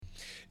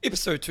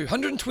Episode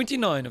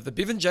 229 of the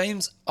Bevan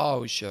James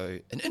Eyles Show,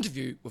 an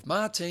interview with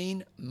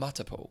Martine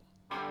Matapo.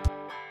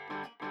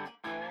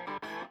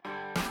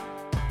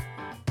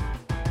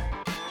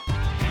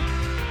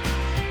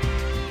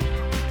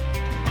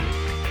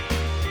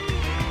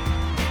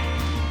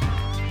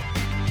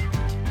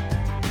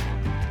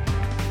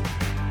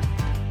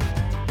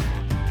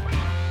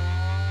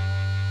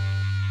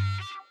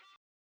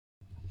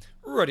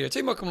 Radio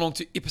team, welcome along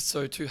to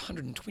episode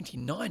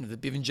 229 of the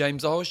Bevan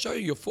James Eyles Show,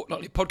 your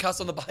fortnightly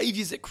podcast on the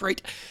behaviours that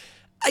create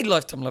a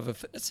lifetime love of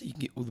fitness, so you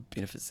can get all the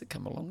benefits that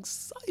come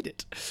alongside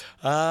it.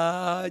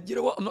 You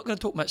know what, I'm not going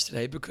to talk much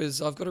today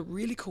because I've got a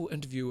really cool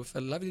interview with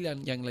a lovely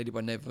young lady by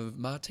the name of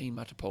Martine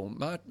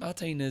Matapo.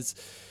 Martine is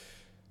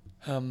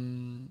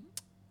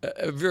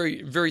a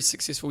very, very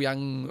successful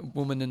young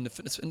woman in the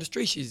fitness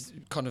industry. She's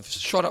kind of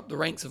shot up the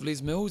ranks of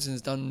Les Mills and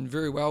has done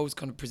very well. Is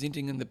kind of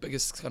presenting in the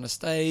biggest kind of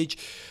stage.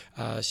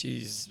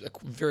 She's a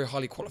very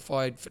highly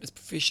qualified fitness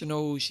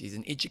professional. She's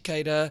an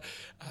educator,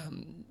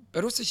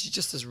 but also she's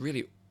just this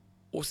really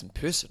awesome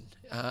person.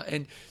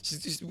 And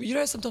she's just, you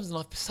know, sometimes in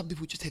life, some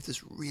people just have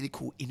this really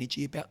cool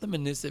energy about them,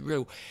 and there's a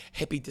real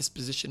happy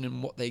disposition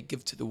in what they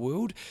give to the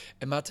world.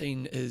 And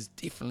Martine is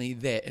definitely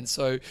that. And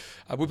so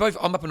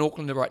I'm up in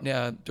Auckland right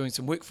now doing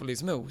some work for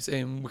Les Mills,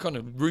 and we're kind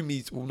of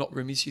roomies, well, not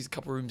roomies, she's a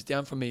couple of rooms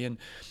down from me. And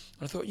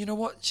I thought, you know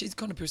what, she's the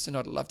kind of person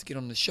I'd love to get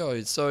on the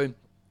show. So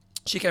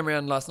she came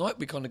around last night,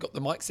 we kind of got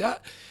the mics out,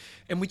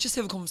 and we just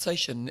have a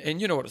conversation.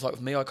 And you know what it's like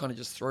with me, I kind of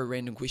just throw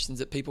random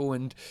questions at people,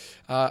 and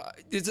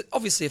there's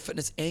obviously a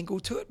fitness angle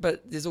to it,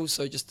 but there's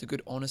also just a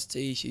good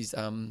honesty. She's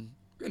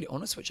really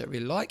honest, which I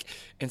really like,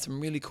 and some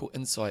really cool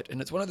insight.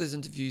 And it's one of those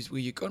interviews where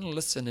you're going to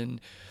listen,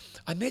 and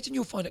I imagine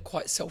you'll find it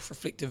quite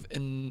self-reflective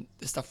in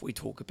the stuff we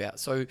talk about.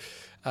 So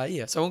so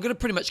I'm going to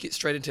pretty much get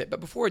straight into it. But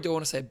before I do, I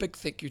want to say a big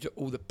thank you to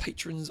all the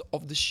patrons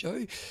of the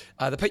show.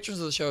 The patrons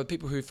of the show are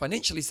people who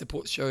financially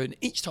support the show, and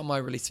each time I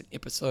release an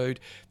episode,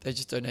 they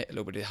just donate a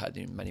little bit of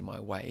hard-earned money my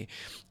way.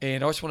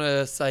 And I just want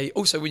to say,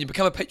 also, when you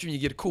become a patron, you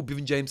get a cool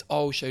Bevan James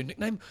Eyles Show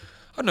nickname.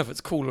 I don't know if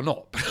it's cool or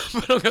not, but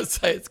I'm going to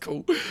say it's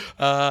cool.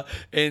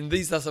 And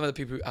these are some of the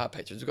people who are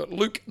patrons. We've got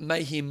Luke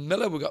Mayhem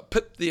Miller. We've got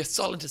Pip, the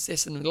Silent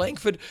Assassin in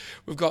Langford.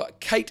 We've got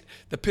Kate,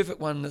 the Perfect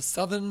One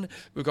Southern.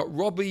 We've got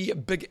Robbie,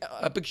 Big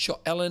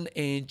Shot Allen,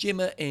 and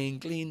Gemma and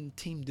Glenn,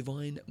 Team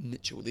Divine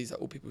Mitchell. These are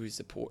all people who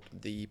support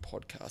the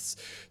podcast.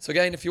 So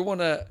again, if you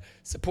want to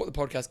support the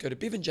podcast, go to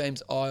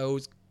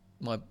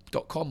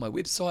bevanjameseyles.com, my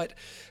website.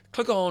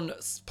 Click on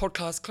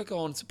podcast, click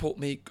on support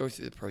me, go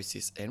through the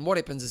process. And what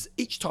happens is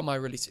each time I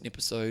release an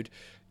episode,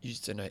 you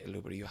just donate a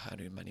little bit of your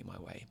hard-earned money my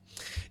way.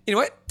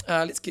 Anyway,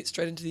 let's get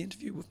straight into the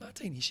interview with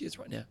Martine. Here she is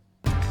right now.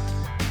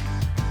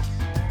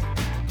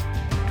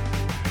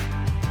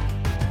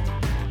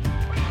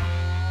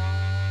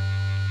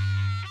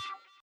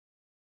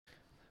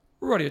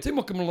 Radio team,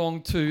 welcome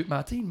along to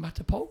Martine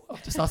Matapo.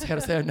 I've just asked her how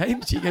to say her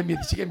name. She gave me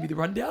the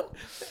rundown.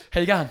 How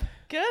you going?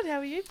 Good. How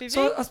are you, Bevan?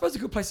 So I suppose a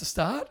good place to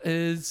start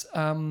is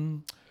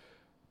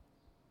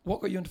what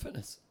got you into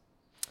fitness?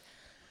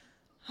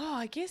 Oh,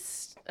 I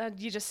guess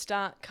you just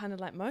start kind of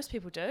like most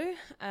people do.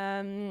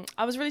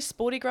 I was really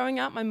sporty growing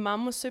up. My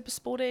mum was super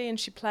sporty, and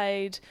she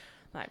played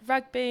like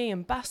rugby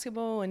and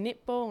basketball and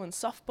netball and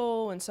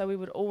softball, and so we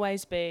would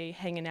always be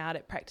hanging out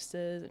at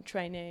practices and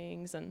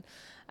trainings. And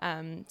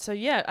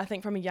I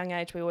think from a young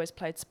age we always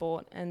played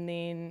sport. And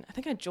then I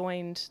think I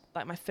joined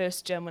like my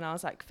first gym when I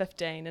was like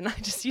 15, and I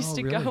just used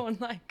to go on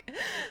like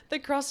the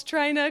cross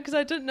trainer because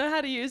I didn't know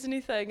how to use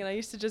anything, and I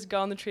used to just go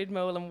on the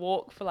treadmill and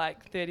walk for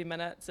like 30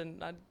 minutes,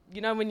 and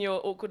you know when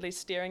you're awkwardly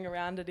staring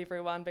around at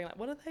everyone being like,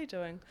 what are they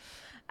doing?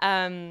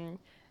 And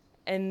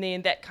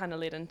then that kind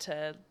of led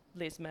into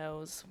Les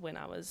Mills when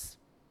I was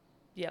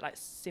like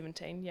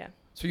 17.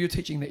 So you're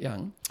teaching that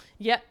young?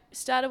 Yep,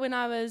 started when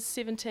I was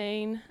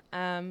 17,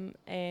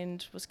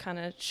 and was kind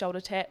of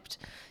shoulder tapped,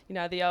 you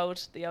know, the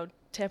old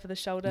tap of the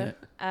shoulder.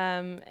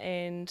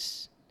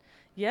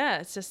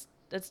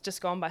 It's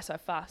just gone by so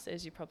fast,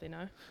 as you probably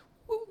know.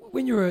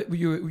 When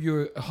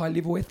you're a high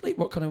level athlete,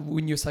 what kind of,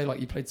 when you say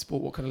like you played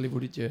sport, what kind of level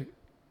did you?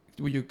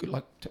 Were you good,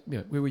 like,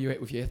 where were you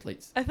at with your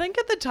athletes? I think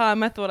at the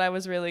time I thought I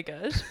was really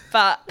good,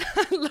 but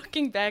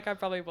looking back, I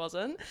probably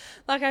wasn't.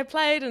 Like I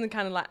played in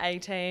kind of like A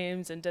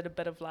teams and did a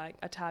bit of like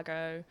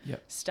Otago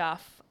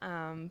stuff,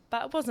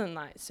 but it wasn't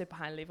like super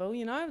high level,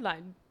 you know, like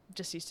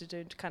just used to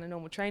do kind of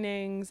normal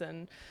trainings,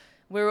 and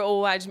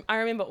I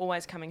remember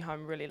always coming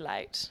home really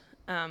late,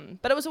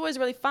 but it was always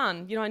really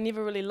fun. You know, I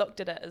never really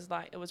looked at it as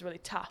like it was really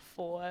tough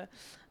or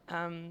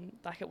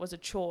like it was a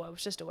chore. It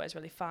was just always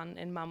really fun,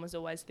 and Mum was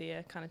always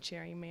there kind of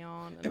cheering me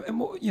on. And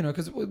what, you know,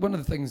 because one of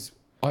the things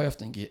I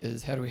often get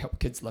is how do we help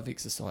kids love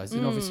exercise?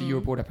 And obviously you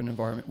were brought up in an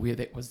environment where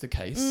that was the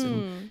case,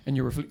 and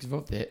you're reflective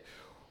of that.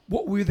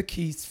 What were the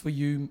keys for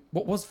you?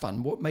 What was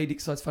fun? What made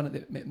exercise fun at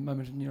that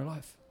moment in your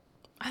life?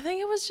 I think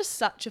it was just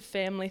such a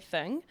family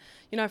thing,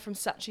 you know, from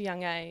such a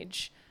young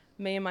age.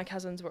 Me and my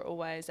cousins were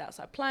always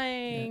outside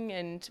playing,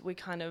 and we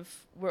kind of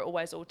were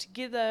always all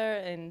together,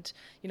 and,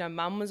 you know,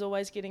 Mum was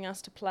always getting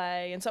us to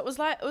play. And so it was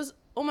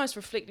almost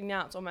reflecting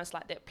now, it's almost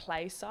like that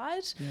play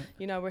side.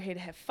 You know, we're here to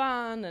have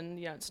fun, and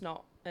you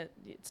know,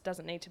 it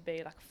doesn't need to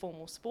be like a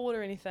formal sport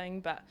or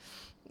anything. But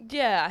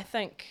yeah, I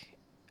think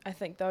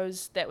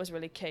that was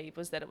really key,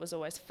 was that it was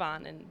always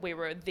fun and we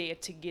were there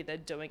together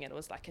doing it. It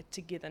was like a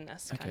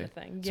togetherness kind of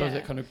thing. So is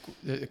that kind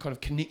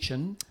of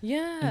connection,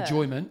 yeah,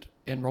 enjoyment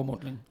and role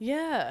modelling?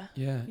 Yeah,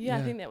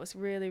 I think that was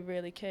really,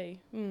 really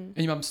key. And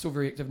your mum's still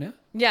very active now?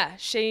 Yeah,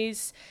 she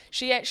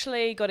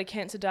actually got a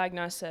cancer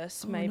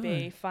diagnosis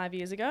 5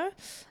 years ago,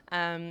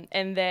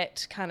 and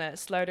that kind of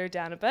slowed her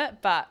down a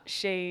bit. But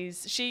she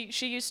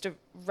used to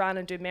run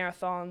and do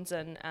marathons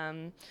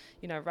and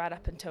you know, right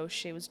up until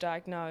she was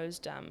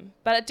diagnosed.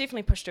 But it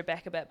definitely pushed her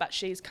back a bit. But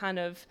she's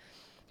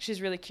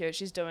really cute.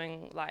 She's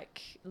doing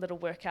like little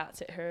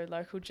workouts at her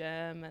local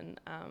gym, and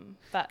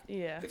but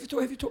yeah. Have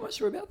you talked much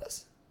to her about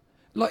this?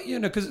 Like, you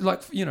know, because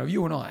like, you know,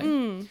 you and I,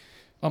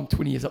 I'm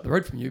 20 years up the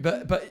road from you,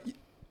 but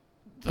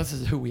this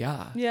is who we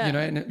are. Yeah. You know,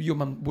 and your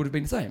mum would have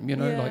been the same. You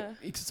know, like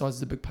exercise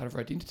is a big part of her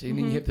identity, and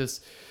then you have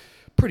this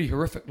pretty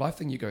horrific life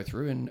thing you go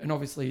through, and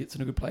obviously it's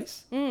in a good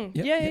place.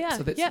 Yeah.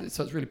 So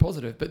it's really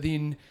positive, but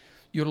then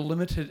you're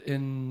limited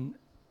in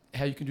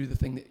how you can do the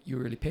thing that you're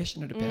really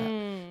passionate about.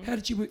 How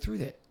did you work through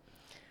that?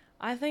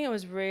 I think it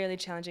was really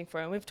challenging for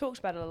her, and we've talked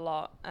about it a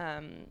lot.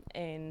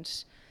 And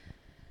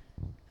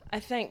I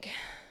think,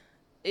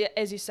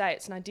 as you say,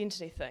 it's an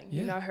identity thing.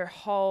 You know, her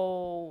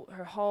whole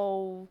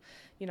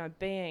you know,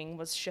 being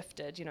was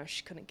shifted. You know,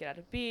 she couldn't get out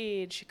of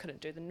bed, she couldn't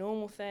do the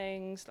normal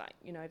things, like,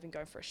 you know, even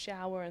go for a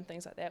shower and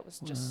things like that was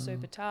just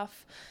super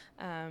tough.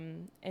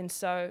 And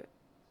so,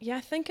 yeah,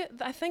 I think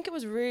it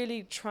was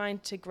really trying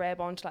to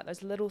grab onto like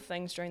those little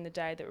things during the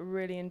day that were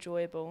really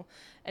enjoyable,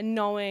 and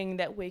knowing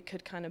that we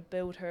could kind of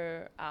build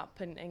her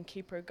up and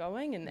keep her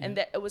going, and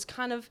that it was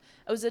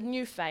a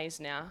new phase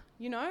now,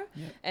 you know,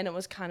 and it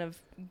was kind of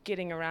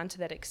getting around to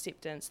that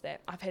acceptance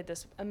that I've had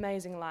this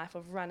amazing life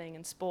of running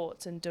and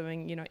sports and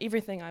doing, you know,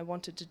 everything I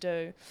wanted to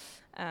do,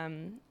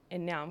 and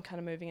now I'm kind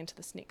of moving into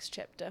this next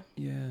chapter.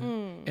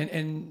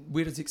 And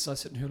where does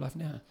exercise sit in her life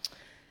now?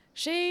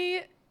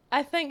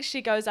 I think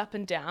she goes up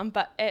and down,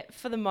 but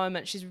for the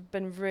moment she's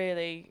been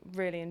really,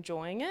 really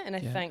enjoying it. And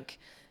I think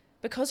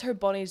because her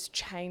body's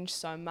changed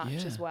so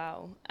much as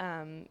well,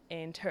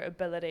 and her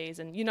abilities,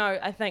 and, you know,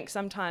 I think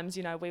sometimes,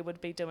 you know, we would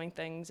be doing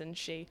things and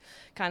she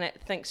kind of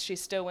thinks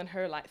she's still in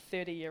her like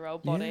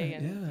 30-year-old body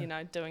and, you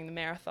know, doing the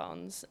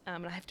marathons.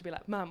 And I have to be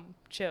like, Mum,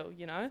 chill,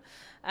 you know.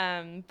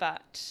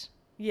 But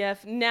yeah,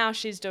 now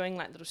she's doing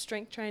like little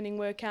strength training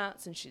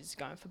workouts, and she's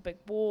going for big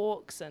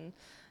walks, and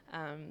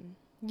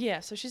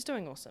yeah, so she's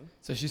doing awesome.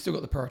 So she's still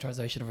got the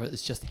prioritization of it.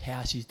 It's just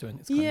how she's doing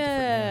it's kind of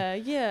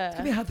different now. Yeah. It's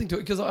gonna be a hard thing to,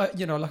 because I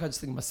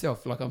just think of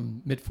myself, like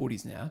I'm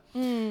mid-40s now,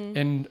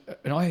 and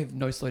I have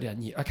no slowdown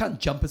yet. I can't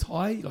jump as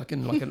high, like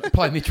in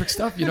plyometric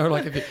stuff. You know,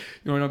 like if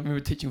I remember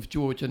teaching with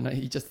George, and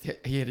he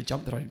had a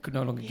jump that I could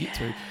no longer get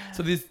to.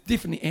 So there's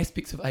definitely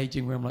aspects of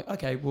aging where I'm like,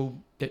 okay, well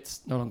that's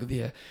no longer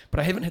there.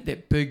 But I haven't had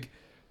that big.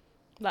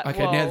 Like,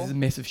 okay, now there's a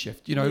massive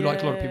shift. You know,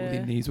 like a lot of people,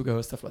 their knees will go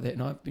and stuff like that,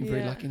 and I've been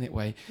very lucky in that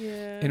way.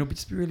 And it'll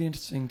just be really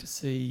interesting to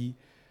see,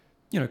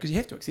 you know, because you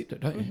have to accept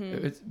it, don't you?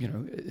 It's, you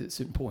know, at a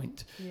certain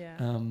point. Yeah.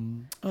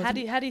 How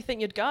do you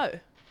think you'd go?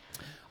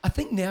 I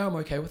think now I'm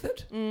okay with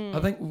it. I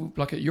think,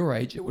 like at your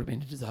age, it would have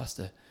been a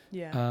disaster.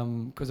 Yeah.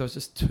 Because I was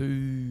just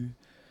too.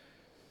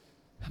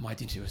 My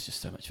identity was just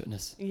so much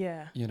fitness.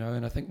 Yeah. You know,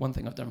 and I think one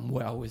thing I've done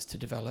well is to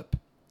develop.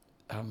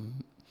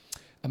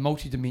 A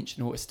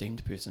multi-dimensional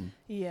esteemed person.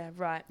 Yeah,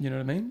 right. You know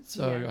what I mean?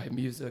 So I have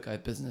music, I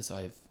have business,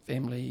 I have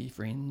family,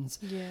 friends.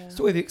 Yeah.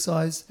 Still have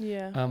exercise.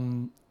 Yeah.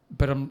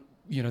 But I'm,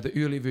 you know, the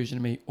early version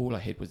of me, all I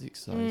had was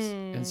exercise.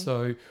 And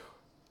so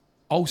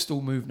I'll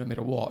still move no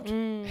matter what.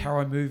 How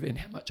I move and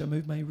how much I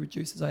move may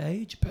reduce as I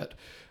age, but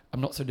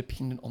I'm not so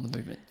dependent on the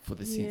movement for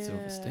the sense of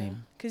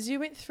esteem. Because you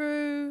went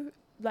through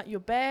like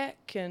your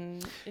back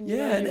and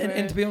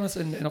and to be honest,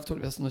 and I've talked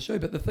about this on the show,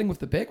 but the thing with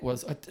the back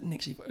was I didn't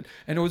actually,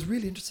 and it was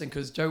really interesting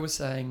because Joe was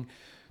saying,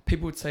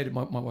 people would say to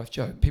my wife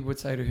Jo, people would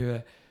say to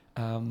her,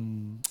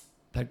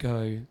 they'd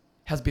go,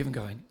 how's Bevan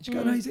going? And she'd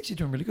go, no, he's actually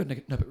doing really good. And I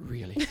go, no, but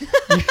really,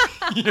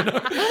 you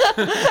know,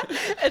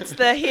 it's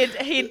the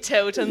head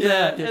tilt and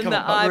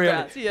the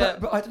eyebrows. Really. Yeah,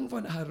 but I didn't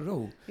find it hard at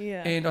all.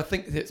 Yeah, and I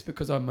think that's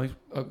because I'm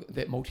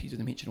that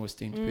multi-dimensional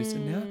esteemed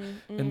person now,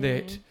 and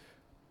that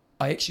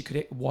I actually could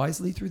act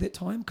wisely through that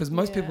time, because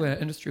most people in our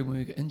industry, when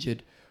we get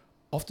injured,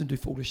 often do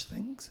foolish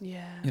things.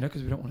 Yeah, you know,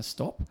 because we don't want to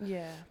stop.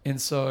 Yeah,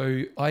 and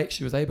so I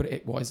actually was able to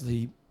act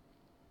wisely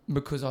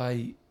because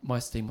my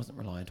esteem wasn't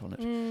reliant on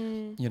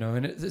it. You know,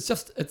 and it's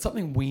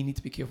something we need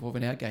to be careful of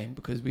in our game,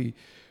 because we,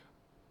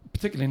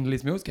 particularly in the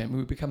Les Mills game,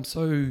 we become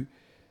so.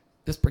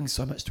 This brings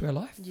so much to our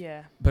life.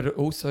 Yeah, but it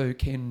also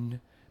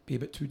can be a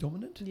bit too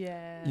dominant.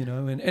 Yeah, you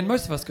know, and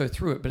most of us go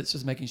through it, but it's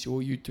just making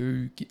sure you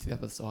do get to the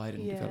other side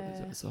and develop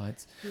those other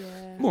sides.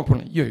 Yeah, more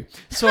importantly, you.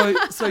 So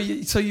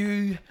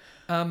you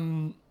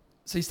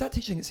start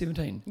teaching at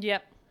 17.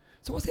 Yep.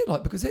 So what's that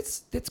like? Because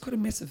that's quite a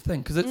massive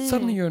thing, because it's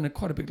suddenly you're in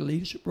quite a big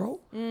leadership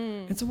role.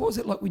 And so what was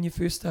it like when you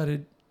first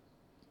started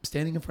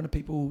standing in front of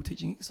people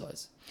teaching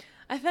exercise?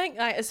 I think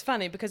it's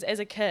funny because as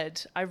a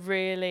kid, I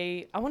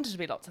wanted to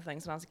be lots of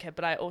things when I was a kid,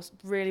 but I also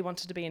really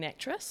wanted to be an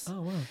actress.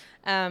 Oh, wow.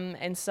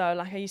 And so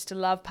like I used to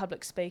love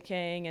public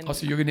speaking. And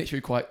so you're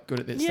naturally quite good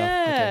at that stuff.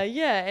 Yeah,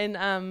 yeah.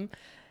 And,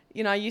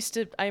 you know,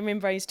 I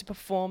remember I used to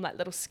perform like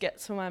little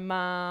skits for my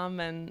mum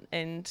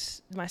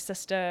and my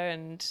sister.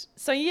 And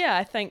so, yeah,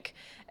 I think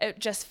it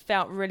just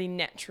felt really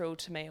natural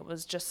to me. It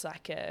was just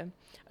like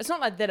it's not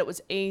like that it was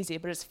easy,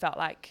 but it just felt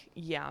like,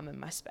 yeah, I'm in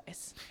my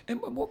space.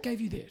 And what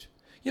gave you that?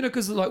 You know,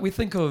 because like we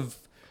think of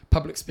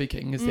public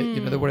speaking is that, you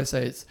know, what I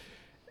say is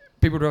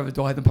people would rather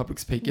die than public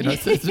speak, you know,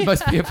 it's the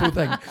most fearful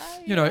thing,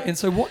 you know. And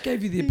so what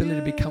gave you the ability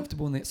to be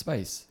comfortable in that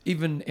space,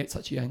 even at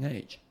such a young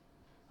age?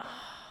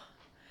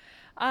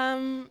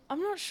 I'm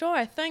not sure.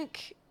 I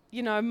think,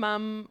 you know,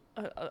 Mum,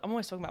 I'm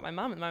always talking about my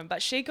mum at the moment,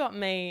 but she got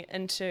me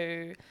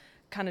into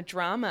kind of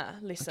drama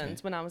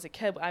lessons when I was a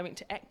kid. I went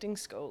to acting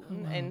school.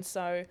 And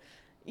so,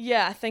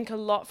 yeah, I think a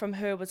lot from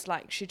her was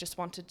like she just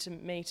wanted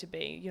me to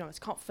be, you know, as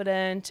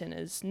confident and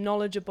as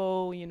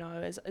knowledgeable, you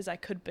know, as I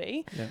could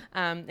be. Yeah.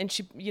 And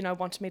she, you know,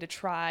 wanted me to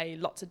try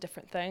lots of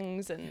different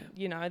things and,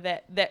 you know,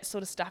 that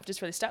sort of stuff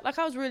just really stuck. Like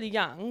I was really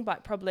young,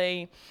 but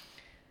probably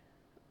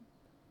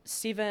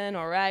 7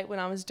 or 8 when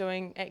I was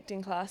doing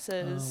acting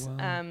classes. Oh,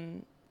 wow.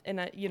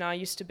 And I, you know, I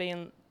used to be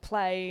in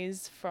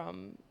plays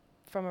from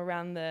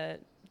around the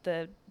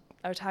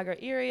Otago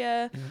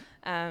area.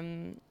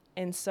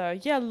 And so,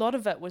 yeah, a lot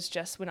of it was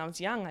just when I was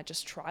young, I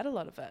just tried a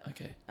lot of it.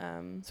 Okay.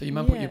 So your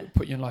mum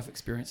put you in life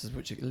experiences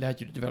which allowed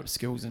you to develop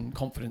skills and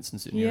confidence in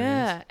certain areas.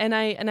 Yeah, and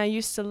I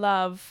used to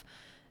love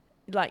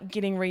like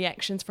getting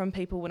reactions from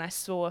people when I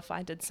saw if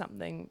I did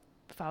something,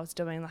 if I was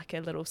doing like a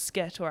little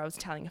skit or I was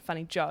telling a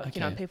funny joke,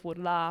 you know, people would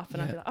laugh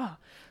and I'd be like, oh,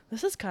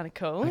 this is kind of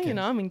cool, you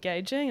know, I'm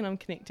engaging and I'm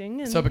connecting.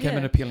 And so it became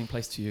an appealing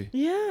place to you.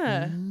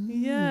 Yeah,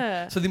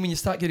 yeah. So then when you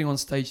start getting on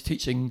stage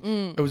teaching,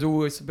 it was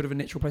always a bit of a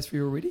natural place for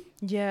you already?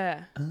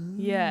 Yeah,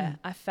 yeah.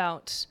 I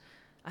felt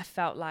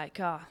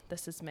like,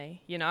 this is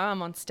me. You know,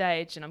 I'm on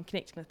stage and I'm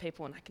connecting with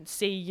people and I can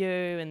see you,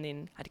 and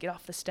then I'd get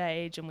off the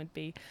stage and we'd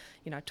be,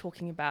 you know,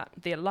 talking about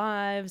their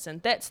lives,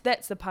 and that's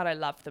the part I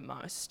love the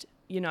most.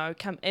 You know,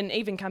 and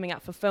even coming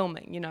up for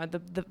filming, you know,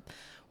 the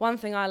one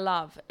thing I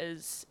love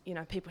is, you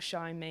know, people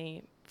showing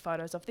me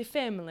photos of their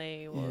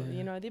family or,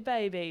 you know, their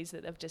babies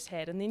that they've just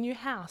had and their new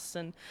house,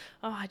 and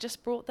I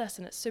just brought this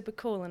and it's super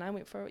cool and I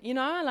went for it, you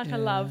know, like I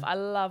love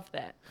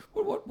that.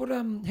 What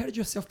how did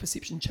your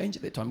self-perception change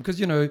at that time? Because,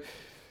 you know,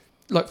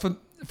 like from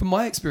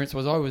my experience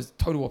I was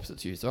total opposite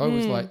to you. So I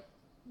was like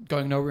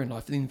going nowhere in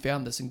life, and then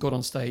found this and got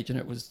on stage, and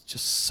it was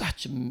just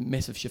such a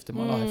massive shift in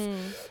my life.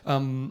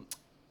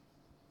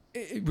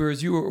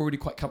 Whereas you were already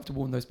quite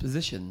comfortable in those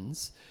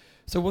positions.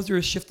 So was there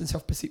a shift in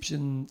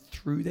self-perception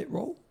through that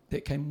role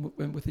that came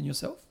within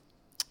yourself?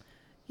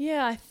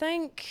 Yeah, I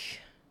think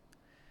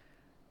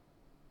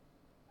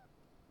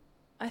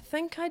I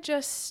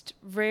just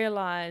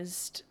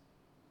realised,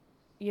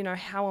 you know,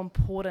 how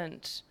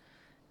important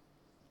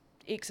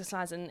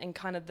exercise and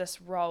kind of this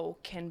role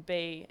can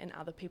be in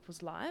other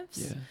people's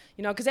lives. Yeah.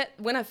 You know, because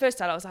when I first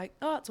started, I was like,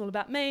 oh, it's all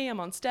about me. I'm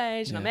on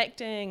stage and I'm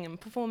acting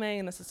and performing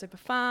and this is super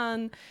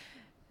fun.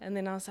 And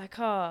then I was like,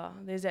 oh,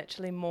 there's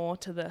actually more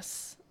to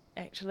this,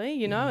 actually,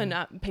 you know,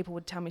 and people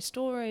would tell me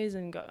stories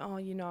and go, oh,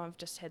 you know, I've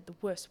just had the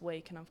worst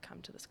week and I've come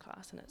to this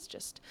class and it's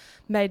just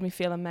made me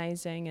feel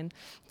amazing. And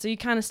so you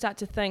kind of start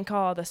to think,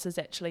 oh, this is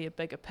actually a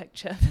bigger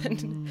picture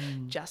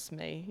than just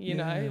me, you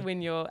know,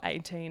 when you're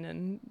 18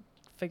 and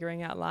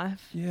figuring out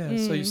life. Yeah,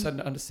 so you're starting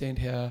to understand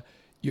how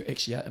you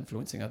actually are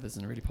influencing others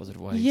in really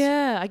positive ways.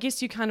 Yeah, I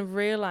guess you kind of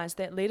realise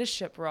that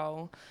leadership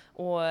role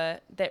or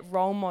that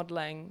role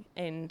modelling,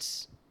 and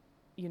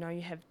you know,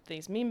 you have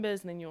these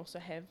members and then you also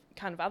have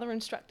kind of other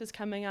instructors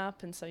coming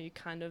up, and so you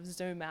kind of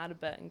zoom out a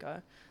bit and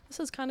go, this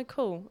is kind of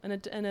cool in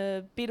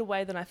a better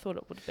way than I thought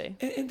it would be.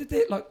 And did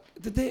that not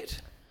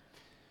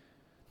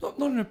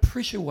in a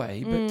pressure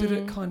way, but did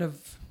it kind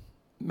of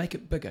make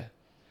it bigger?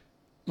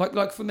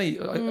 Like for me,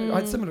 I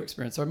had similar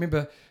experience. I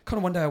remember kind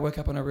of one day I woke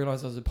up and I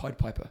realised I was a Pied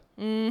Piper.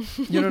 You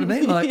know what I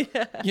mean? Like,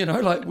 you know,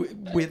 like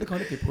we're the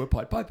kind of people who are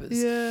Pied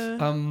Pipers. Yeah.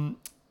 And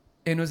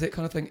it was that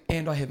kind of thing,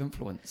 and I have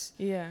influence.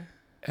 Yeah.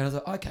 And I was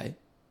like, okay,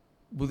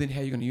 well then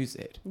how are you going to use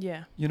that?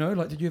 Yeah. You know,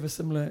 like did you have a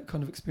similar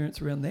kind of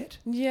experience around that?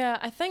 Yeah,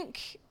 I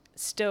think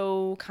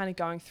still kind of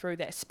going through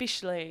that,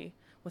 especially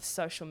with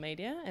social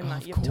media, and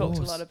like you've talked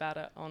a lot about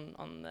it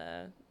on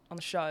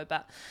the show,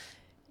 but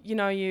you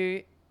know,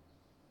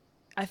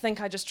 I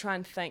think I just try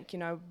and think, you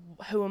know,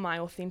 who am I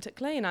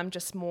authentically, and I'm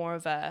just more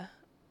of a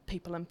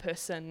people in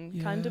person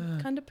kind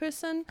of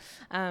person,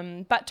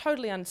 but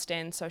totally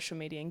understand social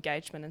media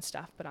engagement and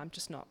stuff, but I'm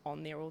just not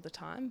on there all the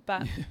time.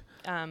 But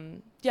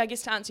I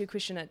guess to answer your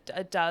question,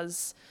 it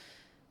does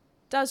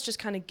just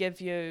kind of give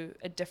you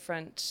a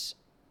different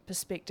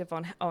perspective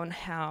on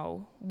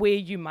how where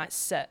you might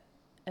sit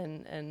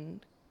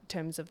in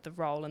terms of the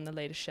role and the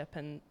leadership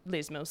in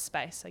Les Mills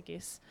space, I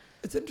guess.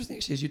 It's interesting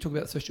actually as you talk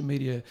about social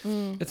media.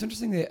 It's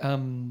interesting that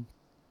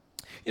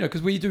you know,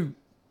 because we do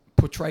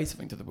portray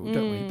something to the world,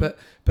 don't we?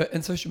 But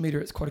in social media,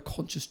 it's quite a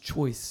conscious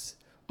choice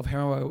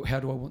of how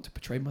do I want to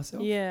portray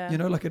myself. Yeah. You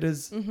know, like it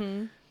is.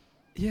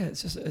 Yeah,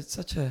 it's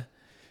such a.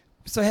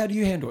 So how do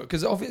you handle it?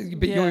 Because obviously,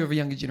 but you're of a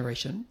younger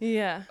generation.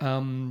 Yeah.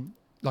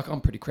 Like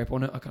I'm pretty crap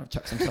on it. I kind of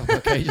chuck some stuff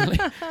occasionally,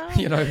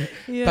 you know.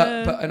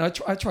 Yeah. But and I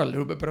try a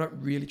little bit, but I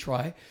don't really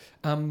try.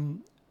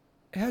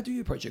 How do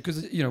you approach it?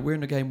 Because you know we're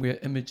in a game where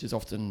image is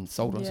often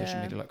sold on social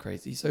media like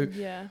crazy. So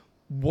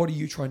what are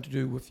you trying to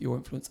do with your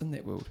influence in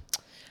that world?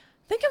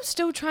 I think I'm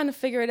still trying to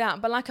figure it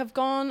out. But like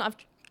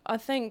I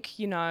think,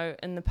 you know,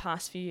 in the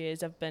past few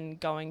years I've been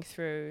going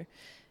through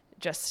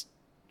just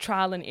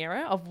trial and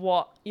error of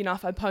what, you know,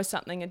 if I post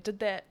something, and did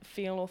that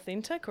feel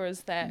authentic, or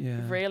is that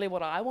really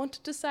what I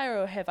wanted to say,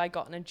 or have I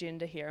got an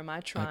agenda here? Am I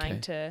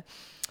trying to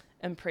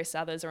impress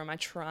others, or am I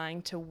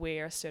trying to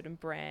wear a certain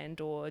brand,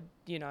 or,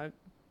 you know,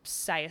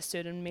 say a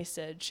certain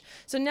message?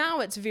 So now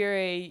it's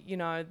very, you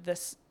know,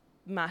 this,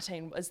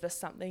 Martine, is this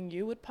something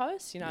you would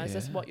post? You know, is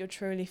this what you're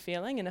truly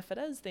feeling? And if it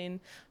is,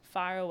 then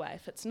fire away.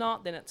 If it's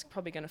not, then it's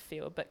probably going to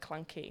feel a bit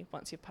clunky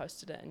once you've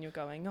posted it and you're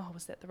going, oh,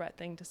 was that the right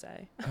thing to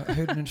say? I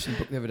heard an interesting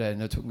book the other day,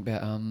 and they were talking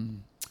about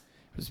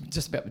it was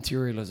just about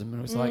materialism, and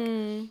it was like,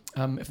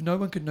 if no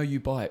one could know you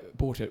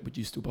bought it, would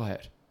you still buy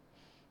it?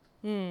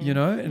 You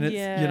know, and it's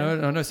you know,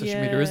 and I know social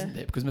media isn't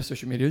that, because most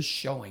social media is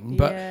showing,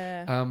 but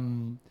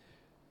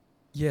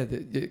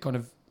the kind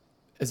of,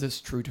 is this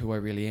true to who I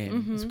really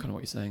am? That's kind of what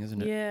you're saying,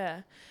 isn't it?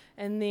 Yeah,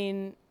 and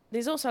then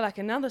there's also like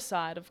another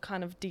side of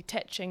kind of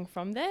detaching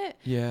from that.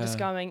 Yeah. Just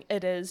going,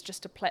 it is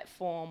just a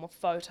platform of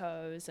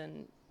photos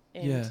and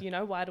you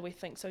know, why do we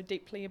think so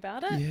deeply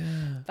about it? Yeah.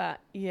 But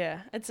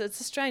yeah, it's a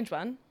strange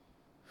one.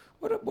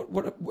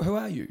 Who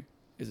are you?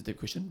 Is a deep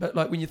question. But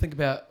like when you think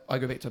about, I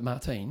go back to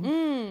Martine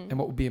and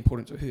what would be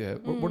important to her,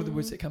 what are the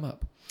words that come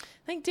up?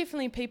 I think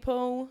definitely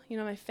people, you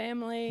know, my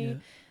family,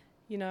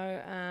 you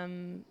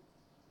know,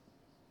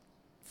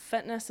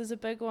 fitness is a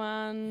big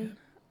one.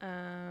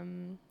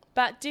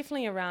 But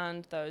definitely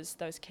around those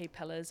key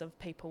pillars of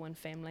people and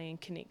family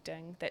and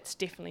connecting. That's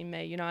definitely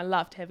me. You know, I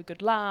love to have a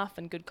good laugh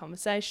and good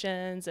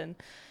conversations and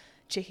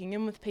checking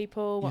in with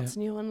people. What's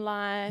new in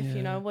life?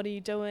 You know, what are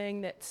you doing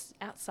that's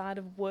outside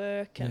of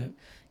work? And,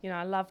 you know,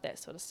 I love that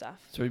sort of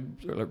stuff. So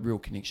like real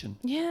connection.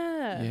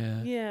 Yeah.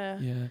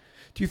 Do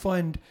you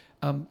find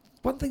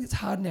one thing that's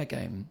hard in our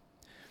game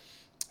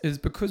is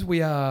because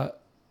we are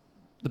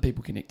the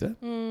people connector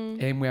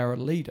and we are a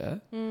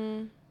leader,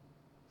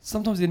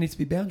 sometimes there needs to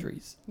be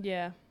boundaries.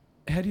 Yeah.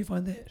 How do you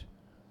find that?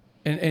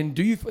 And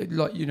do you,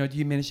 like, you know, do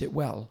you manage that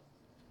well?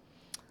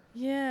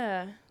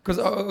 Yeah. Because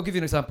I'll give you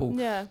an example.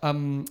 Yeah.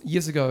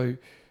 Years ago,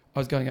 I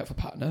was going out for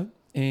partner,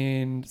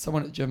 and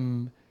someone at the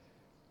gym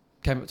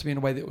came up to me in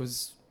a way that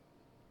was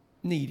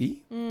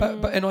needy,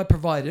 but and I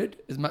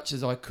provided as much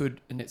as I could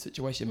in that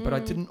situation, but I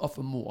didn't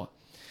offer more.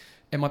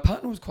 And my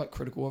partner was quite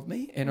critical of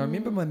me, and I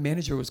remember my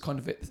manager at the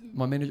time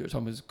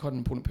was quite an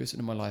important person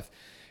in my life,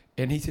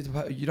 and he said,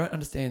 "You don't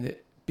understand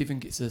that Bevan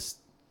gets this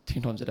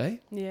 10 times a day."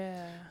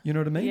 Yeah. You know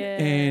what I mean? Yeah.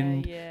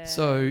 And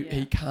so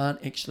he can't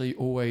actually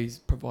always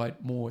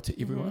provide more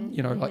to everyone.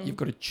 You know, like you've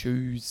got to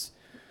choose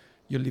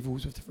your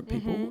levels with different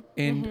people.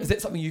 And is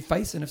that something you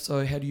face? And if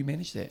so, how do you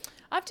manage that?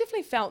 I've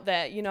definitely felt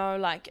that, you know,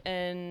 like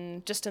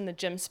in the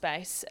gym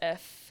space,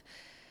 if,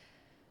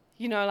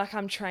 you know, like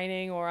I'm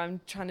training or I'm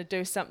trying to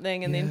do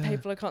something and then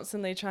people are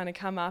constantly trying to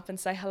come up and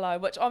say hello,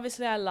 which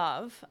obviously I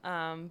love,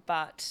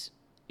 but,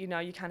 you know,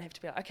 you kind of have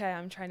to be like, okay,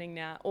 I'm training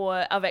now.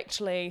 Or I've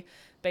actually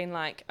been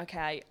like,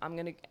 okay, I'm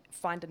going to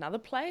find another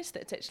place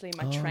that's actually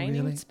my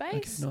training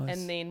space. Okay, nice.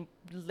 And then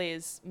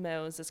Les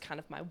Mills is kind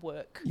of my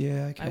work,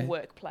 my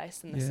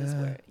workplace. And this is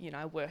where, you know,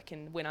 I work.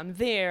 And when I'm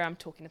there, I'm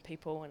talking to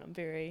people and I'm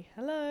very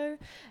hello.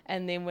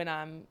 And then when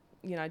I'm,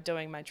 you know,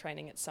 doing my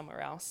training, it's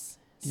somewhere else.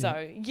 So,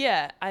 I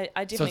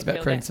definitely So it's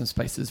about creating some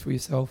spaces for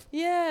yourself.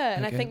 Yeah,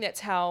 and I think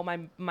that's how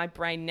my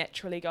brain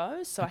naturally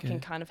goes. So I can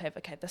kind of have,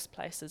 okay, this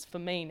place is for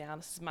me now.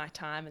 This is my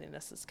time, and then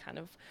this is kind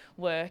of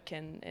work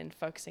and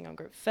focusing on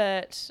group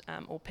fit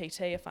or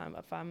PT if I'm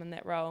in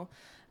that role.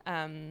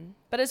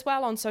 But as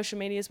well on social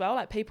media as well,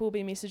 like people will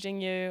be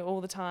messaging you all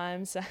the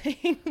time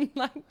saying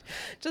like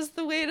just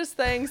the weirdest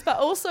things, but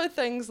also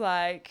things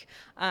like,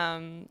 you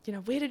know,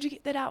 where did you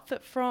get that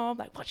outfit from?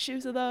 Like, what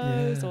shoes are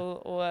those?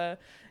 Or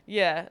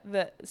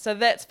so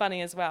that's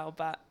funny as well,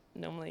 but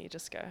normally you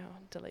just go, oh,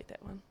 delete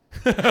that one.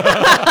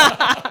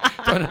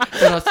 don't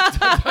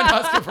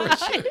ask her for her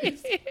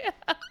shoes.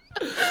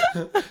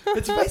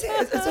 It's amazing.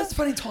 It's a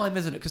funny time,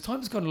 isn't it? Because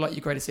time is kind of like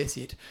your greatest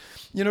asset.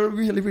 You know, it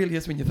really, really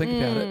is when you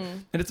think about it.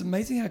 And it's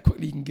amazing how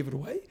quickly you can give it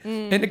away.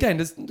 And again,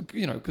 there's,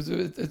 you know, because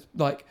it's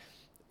like,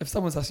 if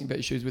someone's asking about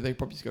your shoes, well, they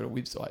probably just go to a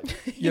website.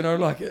 You know,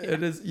 like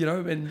it is, you know,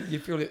 and you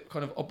feel that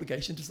kind of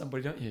obligation to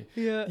somebody, don't you?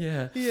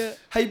 Yeah.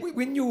 Hey,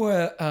 when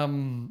you're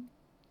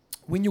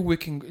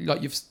working,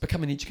 like you've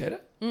become an educator,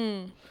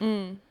 how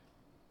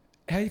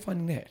are you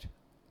finding that?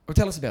 Well,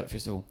 tell us about it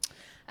first of all.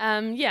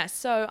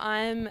 So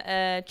I'm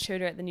a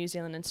tutor at the New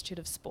Zealand Institute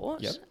of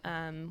Sport,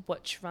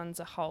 which runs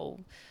a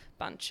whole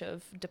bunch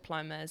of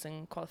diplomas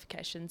and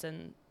qualifications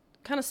in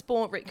kind of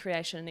sport,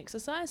 recreation and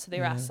exercise. So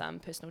there are some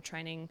personal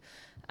training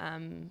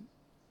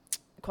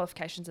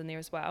qualifications in there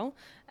as well.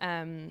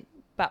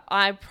 But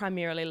I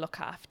primarily look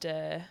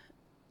after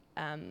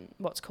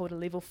what's called a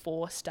level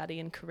 4 study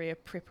and career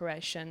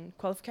preparation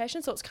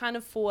qualification. So it's kind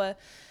of for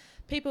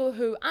people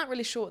who aren't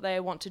really sure what they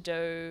want to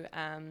do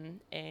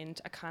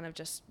and are kind of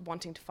just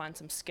wanting to find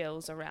some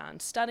skills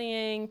around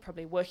studying,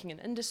 probably working in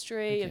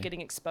industry or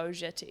getting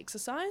exposure to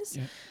exercise.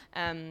 Yeah.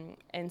 And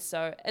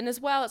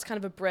as well, it's kind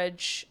of a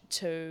bridge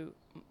to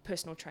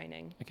personal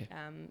training. Okay.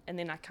 And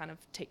then I kind of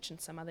teach in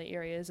some other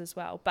areas as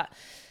well. But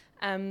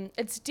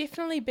it's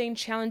definitely been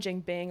challenging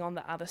being on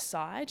the other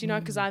side, you know,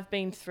 because I've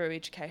been through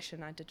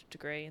education. I did a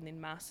degree and then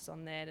masters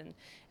on that,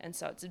 and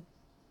so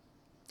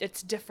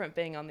it's different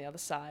being on the other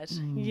side.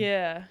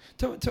 Yeah.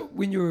 So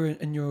when you were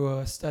in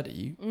your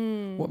study,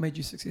 what made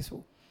you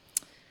successful?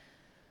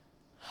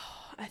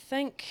 I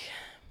think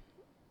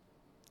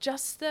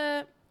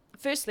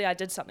firstly, I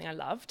did something I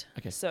loved.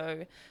 Okay.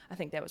 So I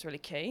think that was really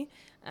key.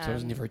 So it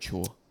was never a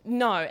chore?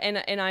 No,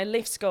 and I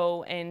left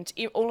school and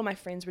all of my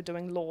friends were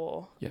doing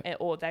law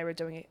or they were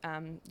doing,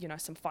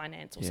 some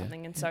finance or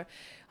something. And so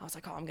I was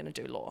like, I'm going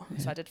to do law. Yeah.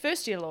 So I did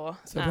first year law.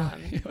 So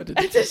I did.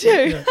 Did you?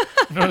 Yeah.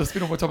 I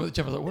spent all my time at the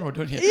gym. I was like, what am I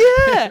doing here?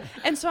 Yeah.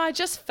 And so I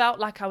just felt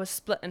like I was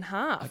split in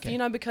half, you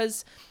know,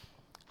 because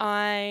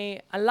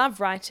I love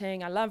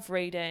writing, I love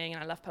reading,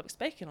 and I love public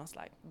speaking. I was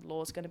like,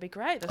 law's going to be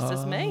great. This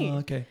is me.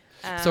 Okay.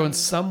 So in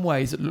some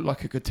ways, it looked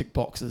like it could tick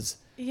boxes.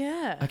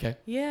 Yeah. Okay.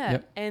 Yeah.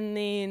 Yep. And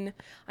then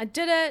I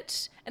did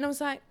it, and I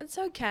was like, it's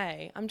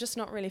okay. I'm just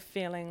not really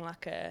feeling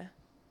like a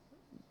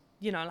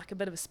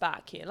bit of a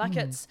spark here. Like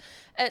it's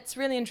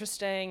really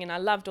interesting, and I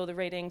loved all the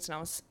readings, and I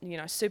was,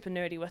 super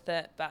nerdy with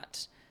it.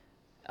 But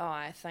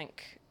I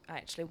think I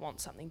actually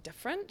want something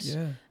different.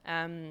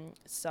 Yeah.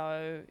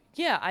 So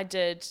yeah, I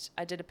did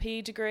a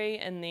PE degree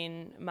and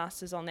then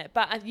masters on that.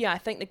 But I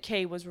think the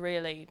key was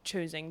really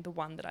choosing the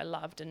one that I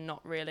loved and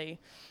not really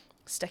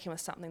sticking with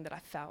something that I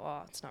felt,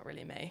 it's not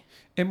really me.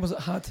 And was it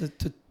hard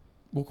to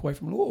walk away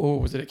from law, or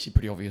was it actually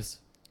pretty obvious?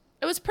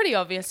 It was pretty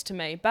obvious to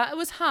me, but it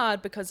was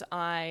hard because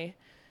I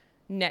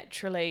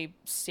naturally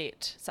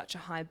set such a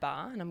high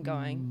bar, and I'm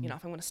going, if I'm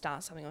going to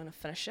start something, I'm going to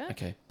finish it.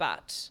 Okay.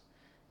 But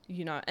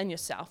in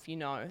yourself,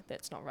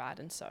 that's not right.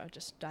 And so I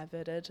just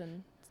diverted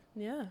and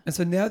And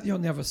so now that you're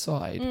on the other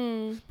side,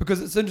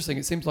 because it's interesting,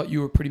 it seems like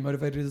you were pretty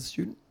motivated as a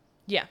student.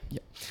 Yeah.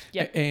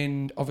 Yeah.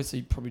 And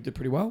obviously probably did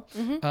pretty well.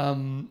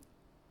 Mm-hmm.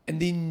 And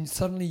then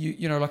suddenly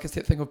like it's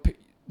that thing of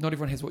not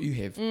everyone has what you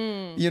have.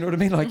 You know what I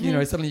mean? Like,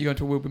 suddenly you go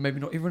into a world where maybe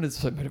not everyone is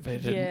so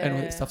motivated and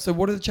all that stuff. So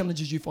what are the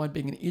challenges you find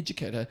being an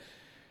educator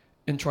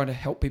in trying to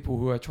help people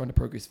who are trying to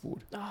progress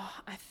forward?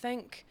 I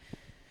think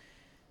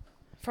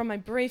from my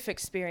brief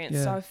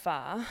experience so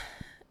far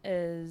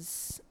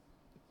is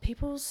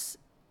people's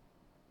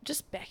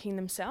just backing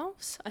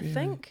themselves, I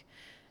think,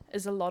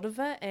 is a lot of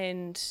it.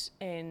 And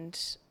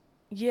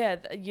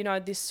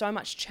there's so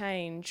much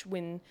change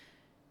when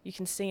you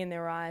can see in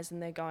their eyes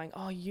and they're going,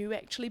 you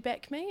actually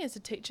back me as a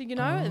teacher,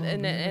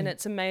 and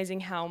it's amazing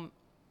how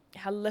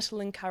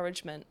little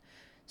encouragement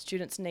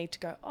students need to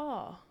go,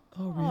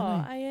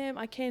 really?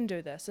 I can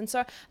do this. And so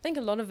I think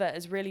a lot of it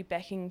is really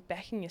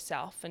backing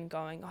yourself and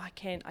going, I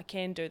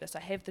can do this.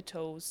 I have the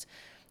tools.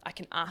 I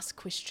can ask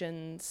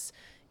questions.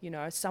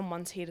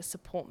 Someone's here to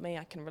support me.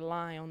 I can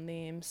rely on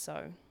them.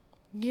 So,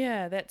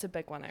 yeah, that's a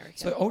big one, I reckon.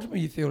 So ultimately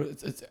you feel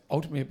it's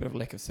ultimately a bit of a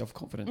lack of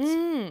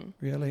self-confidence,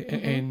 really?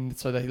 Mm-hmm. And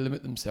so they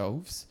limit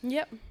themselves.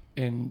 Yep.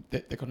 And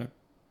they're going to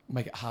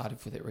make it harder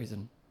for that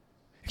reason.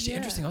 Actually,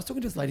 interesting. I was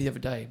talking to this lady the other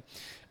day.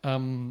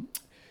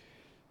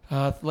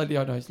 The lady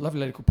I know is a lovely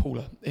lady called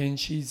Paula, and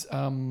she's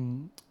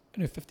in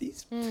her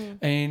 50s,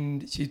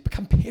 and she's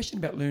become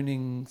passionate about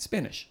learning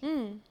Spanish.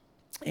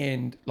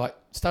 And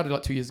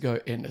started 2 years ago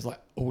and is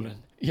all in,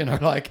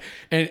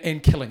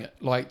 and killing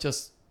it,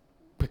 just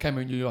became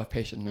a new life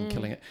passion and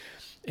killing it.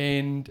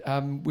 And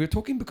we were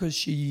talking because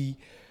she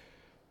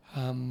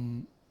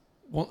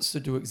wants to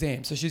do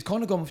exams. So she's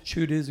kind of gone with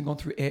tutors and gone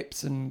through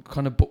apps and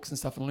kind of books and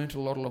stuff and learned a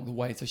lot along the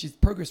way. So she's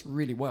progressed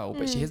really well,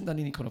 but she hasn't done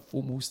any kind of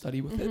formal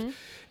study with it.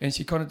 And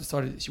she kind of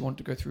decided that she wanted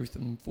to go through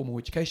some formal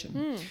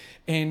education.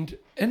 And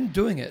in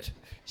doing it,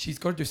 she's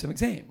got to do some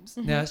exams.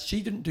 Now,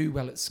 she didn't do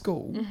well at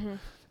school.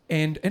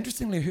 And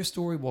interestingly, her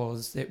story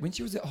was that when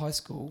she was at high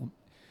school,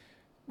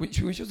 when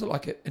she was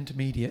at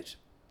intermediate,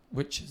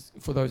 which is,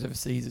 for those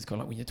overseas, is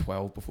kind of like when you're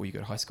 12 before you go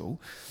to high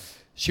school.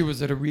 She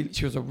was a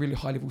really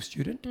high level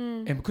student,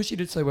 and because she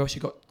did so well,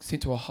 she got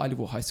sent to a high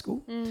level high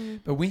school.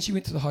 But when she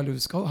went to the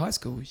high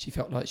school, she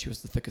felt like she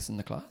was the thickest in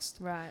the class.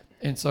 Right.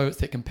 And so it's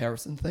that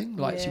comparison thing.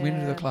 She went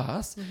into the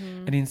class,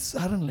 and then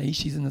suddenly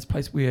she's in this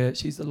place where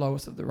she's the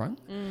lowest of the rung,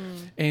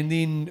 and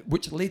then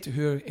which led to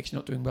her actually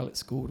not doing well at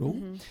school at all,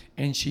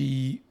 and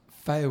she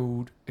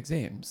failed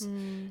exams,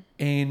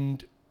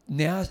 and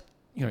now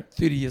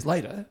 30 years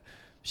later,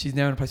 she's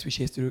now in a place where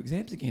she has to do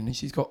exams again, and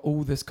she's got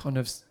all this kind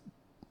of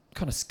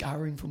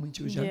scarring from when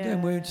she was younger,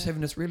 and we're just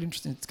having this really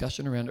interesting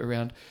discussion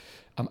around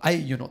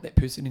you're not that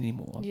person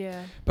anymore.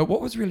 Yeah. But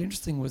what was really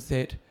interesting was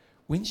that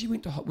when she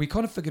went to we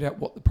kind of figured out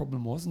what the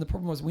problem was, and the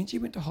problem was when she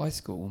went to high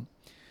school,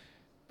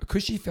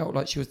 because she felt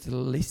like she was the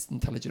least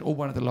intelligent or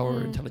one of the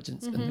lower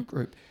intelligence in the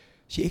group,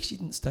 she actually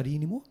didn't study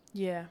anymore.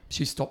 Yeah.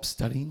 She stopped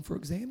studying for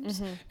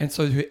exams. And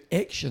so her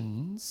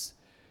actions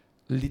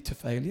led to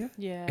failure,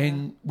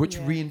 and which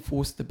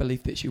reinforced the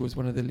belief that she was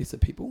one of the lesser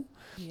people.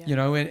 You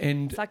know,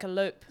 and it's like a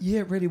loop. Yeah,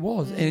 it really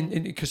was.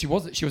 And because she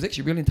was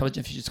actually really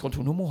intelligent if she just gone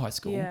to a normal high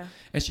school,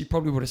 and she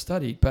probably would have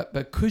studied. But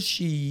because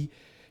she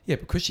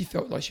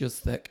felt like she was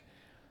thick,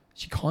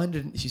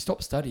 she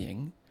stopped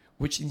studying,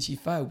 which then she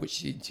failed, which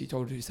she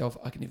told herself,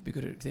 I can never be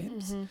good at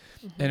exams.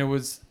 And it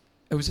was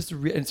just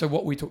and so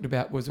what we talked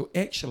about was, well,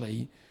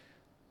 actually,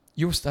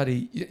 you'll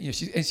study,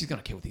 she's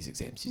going to kill these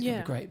exams. She's going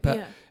to be great.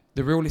 But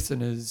the real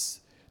lesson is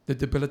the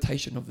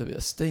debilitation of the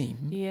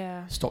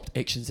esteem stopped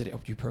actions that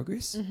helped you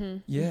progress.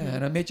 And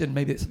I imagine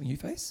maybe that's something you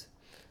face.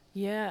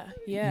 Yeah.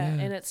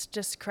 And it's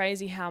just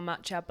crazy how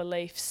much our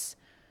beliefs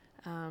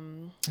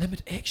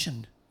limit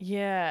action.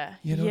 Yeah.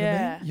 You know what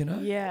I mean? You know?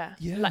 Yeah.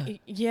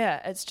 Like,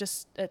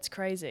 it's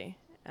crazy.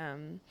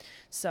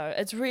 So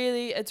it's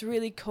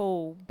really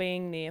cool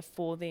being there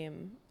for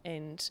them,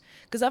 and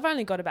because I've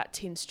only got about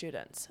 10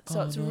 students,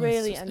 so it's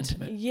really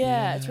intimate.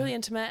 It's really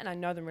intimate, and I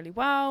know them really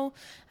well,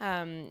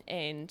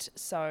 and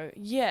so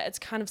it's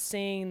kind of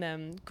seeing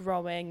them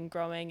growing,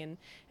 and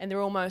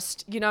they're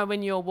almost,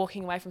 when you're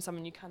walking away from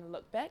someone, you kind of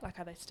look back, like,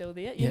 are they still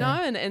there, you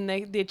know, and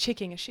they're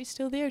checking, is she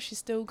still there, is she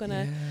still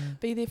gonna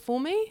be there for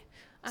me?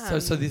 So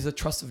there's a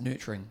trust of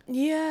nurturing.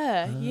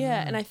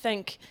 And I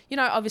think,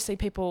 obviously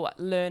people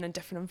learn in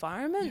different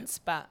environments,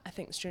 but I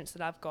think the students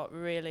that I've got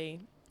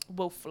really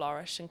will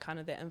flourish in kind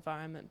of that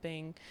environment,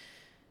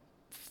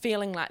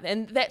 feeling like that.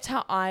 And that's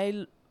how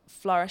I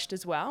flourished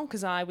as well,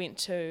 because I went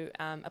to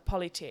a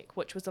polytech,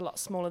 which was a lot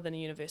smaller than a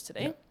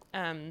university.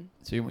 So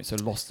you weren't so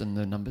lost in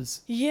the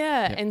numbers.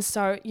 And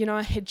so,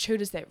 I had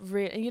tutors that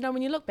really,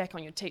 when you look back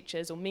on your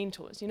teachers or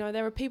mentors,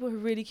 there were people who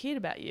really cared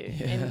about you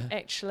and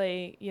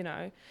actually,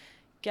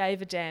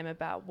 gave a damn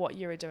about what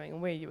you were doing and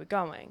where you were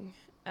going.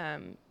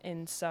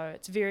 And so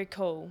it's very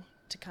cool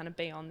to kind of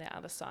be on the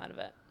other side of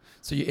it.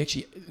 So you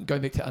actually,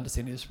 going back to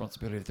understanding the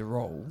responsibility of the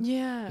role,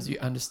 as you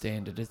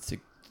understand it, it's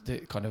the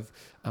kind of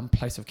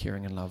place of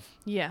caring and love.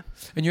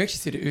 And you actually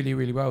said it earlier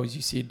really well, as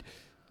you said,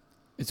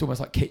 it's almost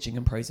like catching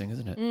and praising,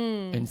 isn't it?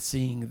 And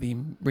seeing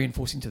them,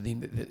 reinforcing to them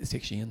that it's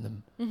actually in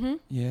them.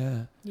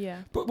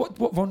 But what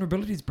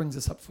vulnerabilities brings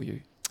this up for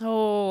you?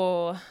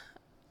 Oh,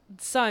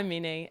 so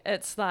many.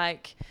 It's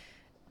like,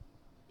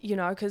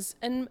 because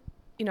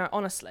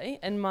honestly,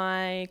 in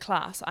my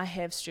class, I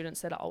have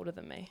students that are older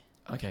than me.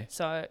 Okay.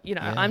 So,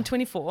 I'm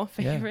 24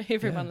 for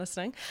everyone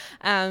listening.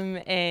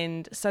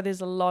 And so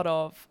there's a lot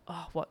of,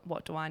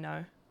 what do I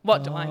know?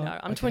 What do I know?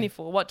 I'm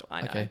 24. What do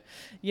I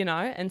know?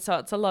 And so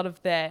it's a lot of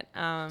that.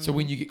 So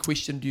when you get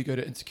questioned, do you go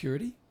to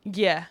insecurity?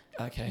 Yeah.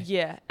 Okay.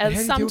 Yeah. And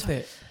how do you deal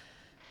with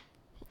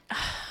that?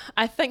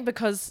 I think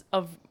because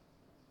of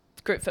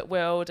Group Fit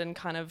World and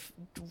kind of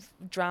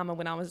drama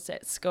when I was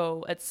at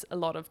school, it's a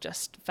lot of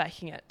just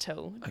faking it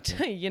till,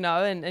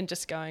 and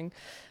just going,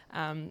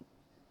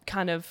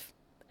 kind of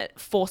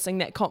forcing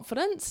that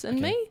confidence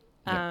in me.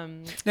 Now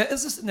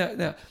is this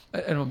now?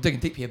 And I'm digging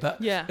deep here, but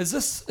is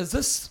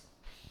this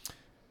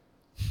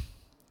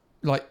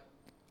like?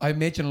 I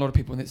imagine a lot of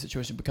people in that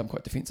situation become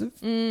quite defensive,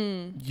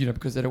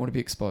 because they don't want to be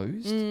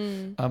exposed,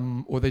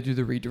 or they do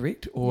the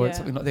redirect or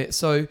something like that.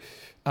 So,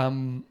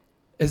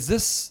 is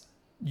this?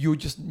 You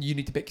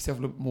need to back yourself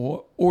a little bit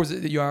more, or is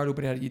it that you are a little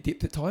bit out of your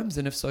depth at times?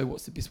 And if so,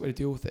 what's the best way to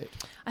deal with that?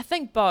 I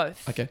think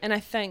both. Okay. And I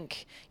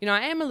think,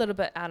 I am a little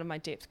bit out of my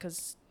depth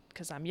because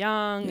I'm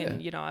young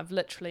and, I've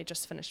literally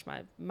just finished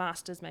my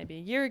master's maybe a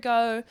year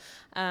ago.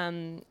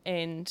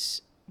 And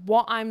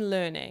what I'm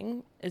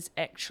learning is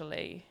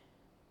actually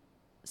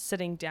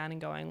sitting down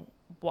and going,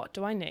 what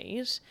do I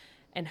need?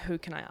 And who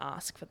can I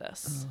ask for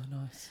this?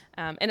 Oh, nice.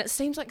 And it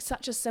seems like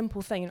such a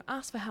simple thing.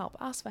 Ask for help.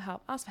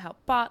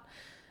 But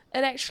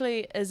it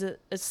actually is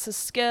a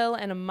skill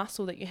and a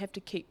muscle that you have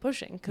to keep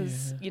pushing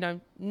because,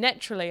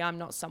 naturally I'm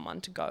not someone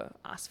to go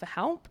ask for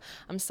help.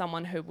 I'm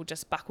someone who will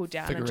just buckle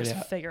down and just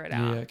figure it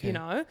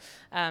out,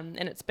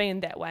 and it's been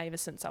that way ever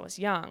since I was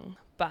young.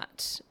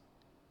 But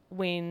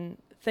when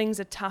things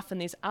are tough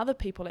and there's other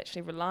people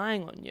actually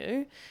relying on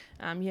you,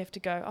 you have to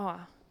go,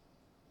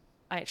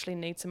 I actually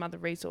need some other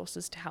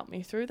resources to help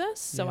me through this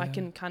so I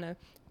can kind of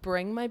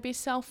bring my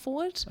best self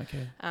forward.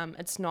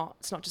 It's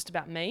not just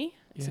about me.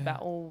 It's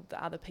about all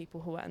the other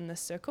people who are in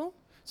this circle.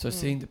 So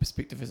seeing the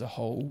perspective as a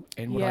whole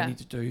and what I need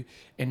to do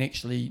and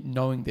actually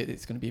knowing that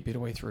it's going to be a better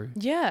way through.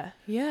 Yeah.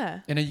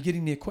 And are you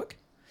getting there quick?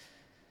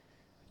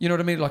 You know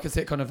what I mean? Like it's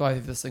that kind of, I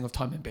have this thing of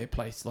time and bad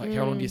place. Like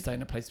how long do you stay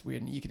in a place where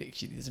you could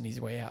actually, there's an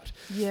easy way out?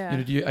 Yeah.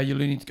 Are you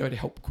learning to go to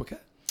help quicker?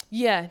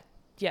 Yeah,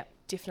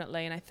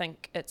 definitely. And I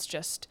think it's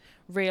just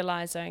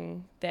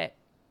realising that,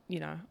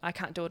 I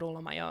can't do it all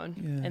on my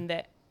own and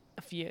that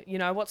if you,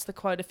 what's the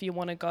quote? If you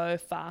want to go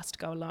fast,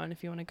 go alone.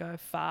 If you want to go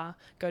far,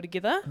 go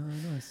together. Oh,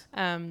 nice.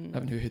 I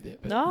haven't heard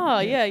that.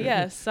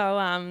 But So,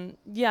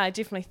 I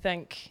definitely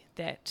think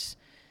that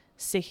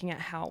seeking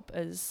out help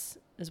is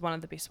is one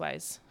of the best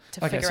ways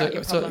to Okay, figure out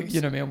your so problems.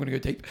 you know me, I'm going to go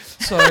deep.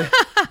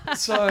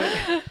 So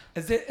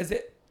is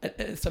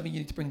that something you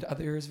need to bring to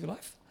other areas of your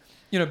life?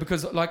 You know,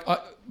 because like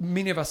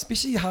many of us,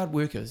 especially hard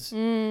workers,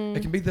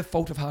 it can be the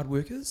fault of hard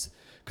workers,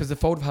 because the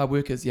fault of hard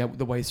workers,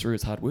 the way through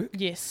is hard work.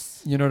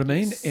 Yes. You know what I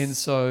mean? Yes. And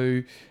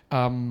so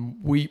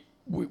we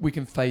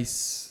can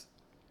face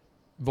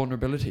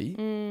vulnerability,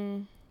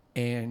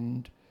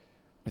 and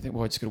I think,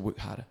 well, I just got to work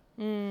harder.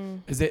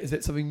 Is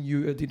that something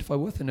you identify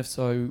with? And if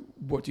so,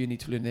 what do you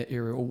need to learn in that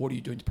area, or what are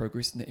you doing to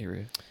progress in that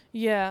area?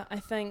 Yeah, I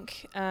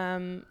think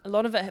a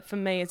lot of it for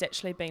me has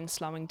actually been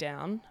slowing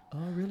down. Oh,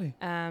 really?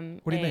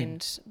 What do you mean?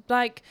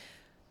 Like,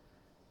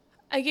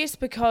 I guess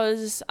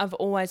because I've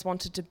always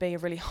wanted to be a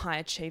really high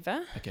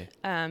achiever. Okay.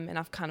 And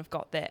I've kind of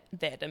got that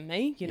in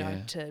me, you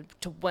know, to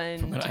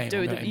win, to aim,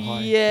 do I'm the aim high.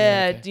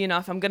 yeah, Okay. you know,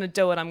 if I'm going to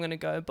do it, I'm going to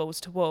go balls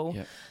to wall.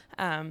 Yep.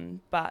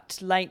 But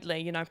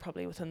lately, you know,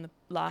 probably within the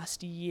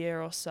last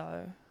year or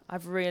so,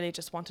 I've really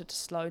just wanted to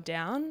slow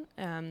down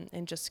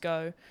and just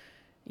go,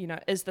 you know,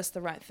 is this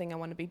the right thing I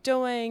want to be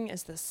doing?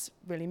 Is this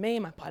really me?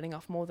 Am I biting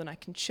off more than I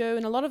can chew?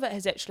 And a lot of it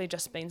has actually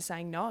just been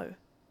saying no.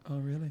 Oh,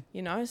 really?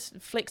 You know,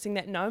 flexing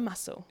that no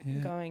muscle,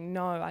 Yeah. going,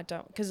 no, I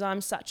don't, because I'm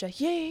such a,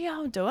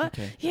 I'll do it.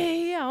 Okay.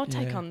 Yeah, I'll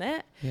take Yeah. on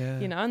that. Yeah.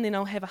 You know, and then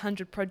I'll have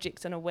 100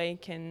 projects in a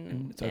week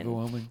And it's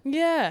overwhelming.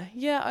 Yeah,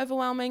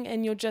 overwhelming.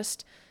 And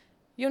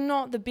you're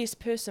not the best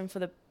person for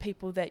the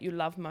people that you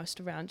love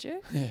most around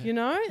you, Yeah. you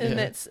know? And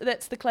Yeah.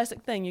 that's the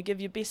classic thing. You give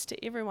your best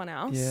to everyone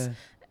else. Yeah.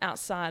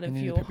 Outside And of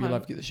then your the people you home.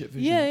 love get the shit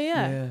version.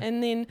 Yeah.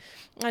 And then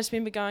I just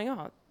remember going,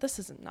 oh, this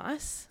isn't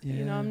nice. Yeah.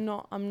 You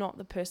know, I'm not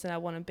the person I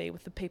want to be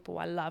with the people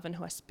I love and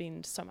who I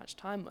spend so much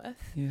time with.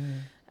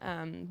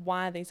 Yeah.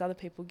 Why are these other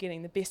people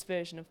getting the best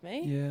version of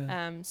me?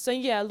 Yeah. So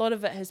a lot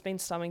of it has been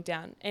slowing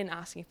down and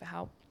asking for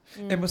help.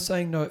 And was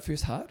saying no at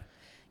first hard?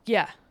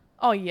 Yeah.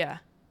 Oh yeah,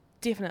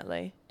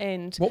 definitely.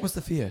 And What was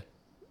the fear?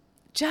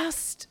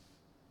 just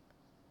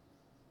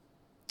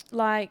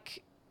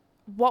like,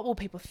 what will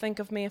people think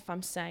of me if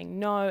I'm saying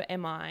no?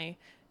 Am I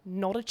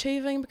not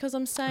achieving because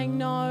I'm saying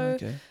no?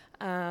 Okay.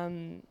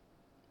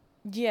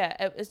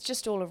 It's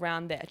just all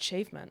around that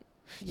achievement.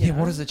 Yeah,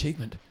 what is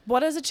achievement?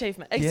 What is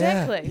achievement?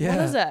 Exactly. Yeah,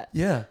 What is it?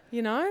 Yeah.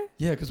 You know?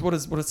 Yeah, because what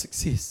is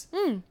success?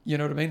 You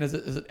know what I mean? Is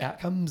it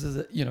outcomes? Is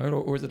it, you know,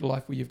 or is it a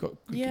life where you've got,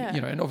 you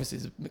know, and obviously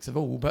it's a mix of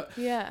all, but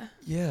Yeah.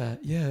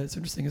 It's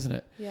interesting, isn't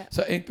it? Yeah.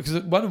 So, because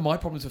one of my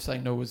problems with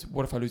saying no is,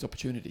 what if I lose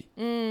opportunity?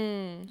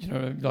 You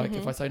know, like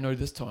if I say no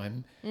this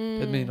time,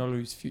 that means I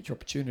lose future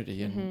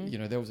opportunity. And, you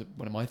know, that was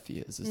one of my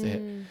fears is that,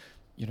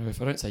 you know,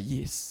 if I don't say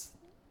yes,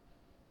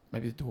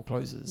 maybe the door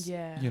closes.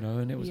 Yeah. You know,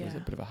 and it was a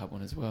bit of a hard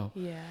one as well.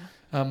 Yeah.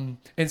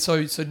 And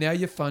so now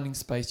you're finding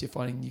space, you're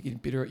getting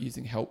better at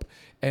using help.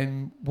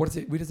 And where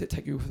does it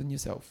take you within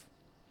yourself?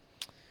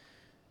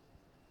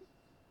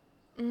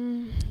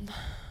 I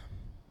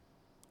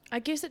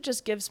guess it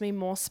just gives me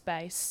more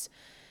space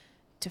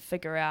to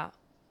figure out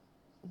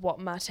what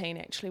Martine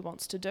actually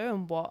wants to do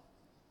and what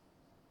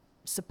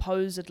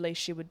supposedly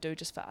she would do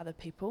just for other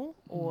people,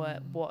 or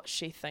what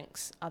she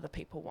thinks other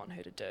people want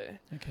her to do.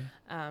 Okay.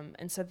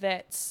 And so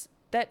that's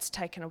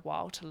taken a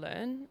while to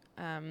learn,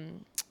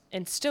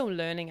 and still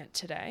learning it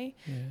today.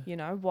 Yeah. You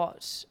know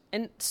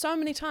and so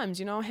many times,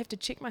 you know, I have to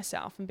check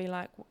myself and be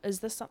like, is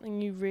this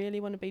something you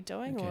really want to be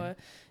doing, or,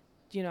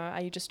 you know,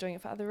 are you just doing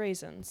it for other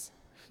reasons?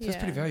 So it's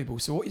pretty valuable.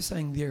 So what you're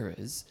saying there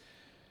is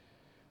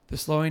the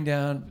slowing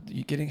down,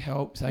 you're getting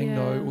help, saying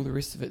no, all the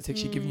rest of it's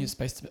actually giving you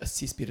space to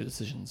assess better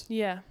decisions.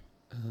 Yeah.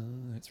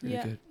 That's really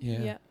good.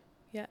 Yeah.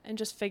 Yeah. And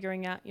just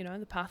figuring out, you know,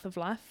 the path of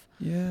life.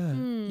 Yeah.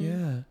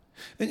 Yeah.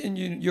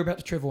 And you're about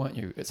to travel, aren't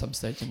you, at some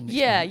stage?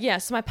 Yeah.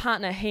 So my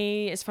partner,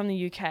 he is from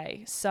the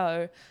UK.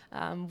 So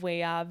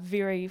we are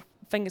very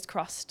fingers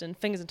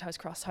and toes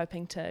crossed,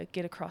 hoping to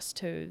get across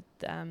to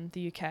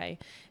the UK.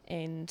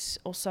 And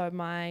also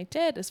my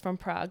dad is from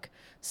Prague.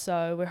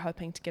 So we're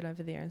hoping to get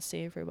over there and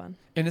see everyone.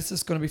 And is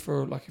this going to be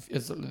for, like,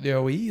 is it the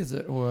OE, is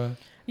it, or?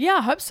 Yeah,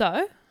 I hope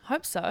so.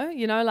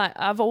 You know, like,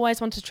 I've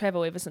always wanted to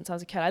travel ever since I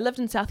was a kid. I lived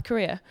in South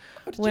Korea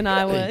when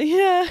I was What were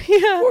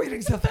you doing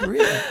in South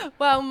Korea?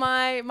 Well,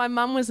 my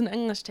mum was an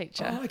English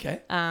teacher. Oh,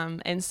 okay.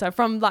 And so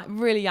from like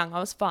really young,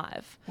 I was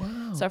 5.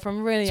 Wow. So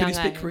from really So young do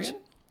you speak age, Korean?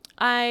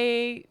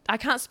 I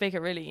can't speak it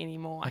really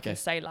anymore. Okay. I can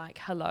say like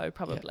hello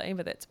probably,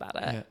 but that's about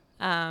it. Yeah.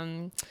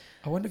 I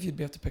wonder if you'd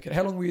be able to pick it.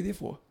 How long were you there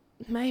for?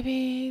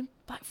 Maybe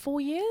like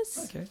 4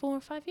 years, Okay. 4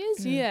 or 5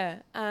 years. Yeah.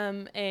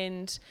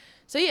 And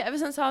so ever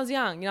since I was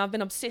young, you know, I've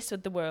been obsessed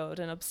with the world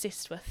and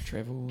obsessed with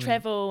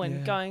travel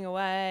and going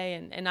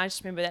away. And I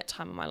just remember that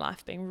time of my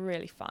life being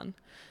really fun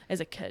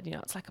as a kid. You know,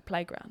 it's like a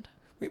playground.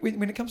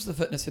 When it comes to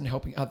fitness and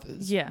helping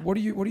others, Yeah. what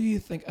do you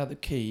think are the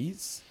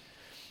keys?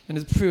 And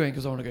there's a few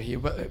angles I want to go here,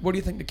 but what do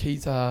you think the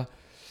keys are?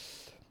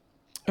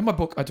 In my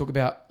book, I talk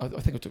about, I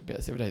think I talked about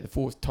this the other day, the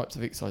 4 types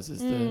of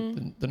exercises,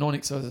 the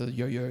non-exercises, the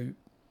yo-yo,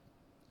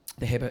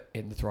 the habit,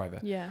 and the thriver.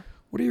 Yeah.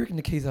 What do you reckon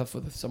the keys are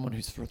for someone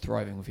who's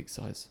thriving with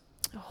exercise?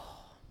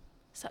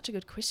 Such a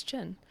good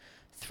question.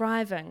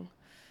 Thriving.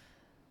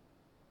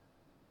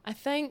 I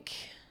think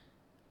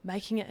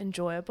making it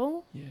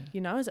enjoyable. Yeah.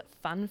 You know, is it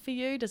fun for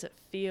you? Does it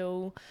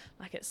feel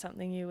like it's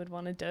something you would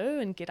want to do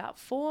and get up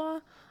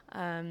for?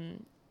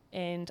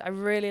 And I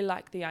really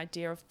like the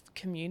idea of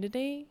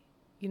community.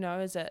 You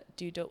know,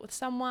 do you do it with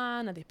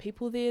someone? Are there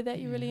people there that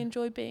you really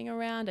enjoy being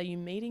around? Are you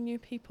meeting new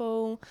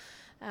people?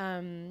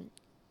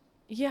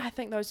 I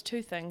think those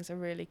two things are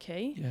really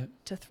key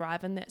to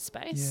thrive in that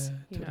space. Yeah,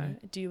 you totally. know,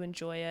 do you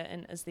enjoy it,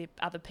 and is there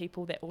other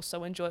people that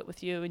also enjoy it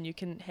with you, and you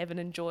can have an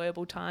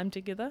enjoyable time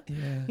together?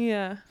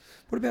 Yeah.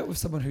 What about with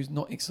someone who's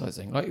not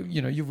exercising? Like,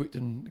 you know, you've worked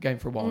in the game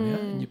for a while now,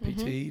 and you're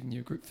PT and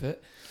you're group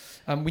fit.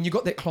 When you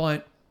got that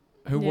client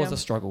who was a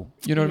struggle,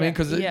 you know what I mean?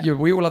 Because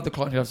we all love the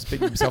client who loves to beat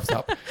themselves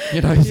up.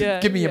 You know,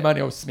 give me your money,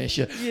 I'll smash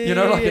you. You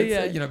know,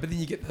 you know. But then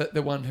you get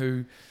the one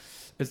who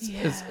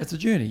it's a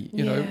journey.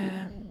 You know,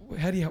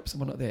 how do you help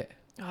someone like that?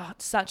 Oh,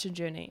 it's such a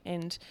journey.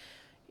 And,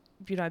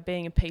 you know,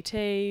 being a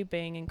PT,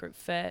 being in group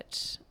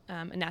fit,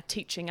 and now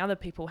teaching other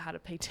people how to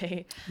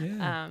PT,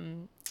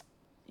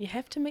 you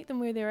have to meet them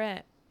where they're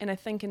at. And I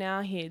think in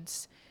our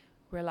heads,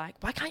 we're like,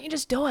 why can't you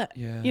just do it?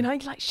 You know,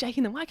 like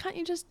shaking them. Why can't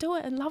you just do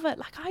it and love it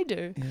like I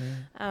do?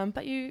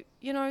 But you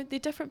know, they're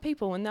different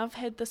people, and they've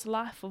had this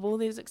life of all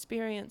these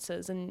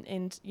experiences,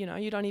 and you know,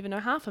 you don't even know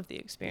half of the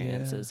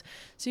experiences.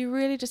 So you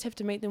really just have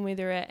to meet them where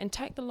they're at and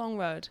take the long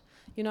road.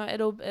 You know,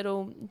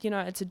 it'll, you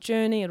know, it's a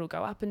journey. It'll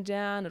go up and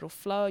down. It'll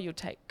flow. You'll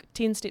take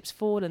 10 steps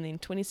forward and then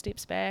 20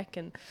 steps back.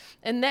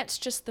 And that's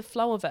just the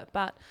flow of it.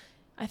 But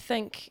I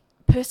think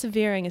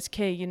persevering is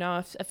key. You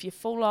know, if you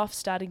fall off,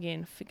 start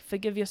again.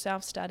 Forgive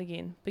yourself, start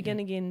again. Begin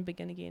again.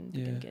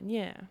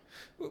 Yeah.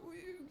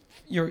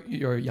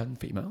 You're a young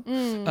female.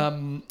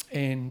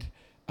 And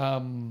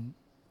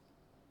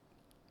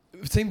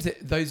it seems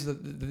that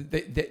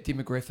that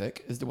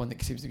demographic is the one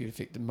that seems to get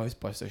affected most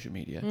by social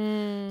media.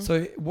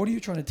 So what are you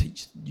trying to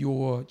teach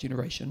your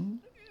generation,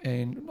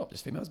 and not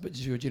just females, but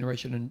just your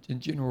generation in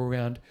general,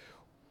 around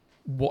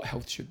what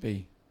health should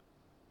be?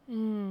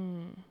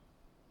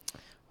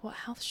 What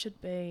health should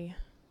be?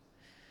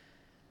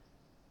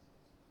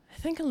 I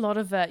think a lot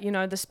of it, you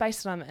know, the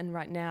space that I'm in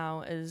right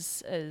now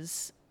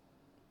is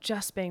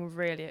just being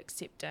really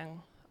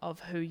accepting of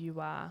who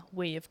you are,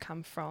 where you've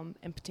come from,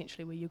 and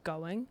potentially where you're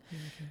going.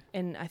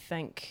 And I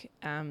think,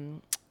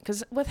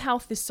 because with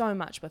health, there's so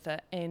much with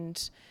it,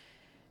 and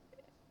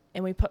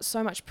we put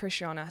so much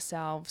pressure on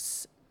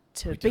ourselves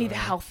to be the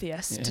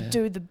healthiest, to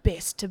do the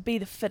best, to be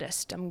the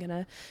fittest. I'm going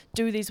to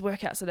do these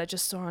workouts that I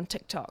just saw on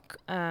TikTok.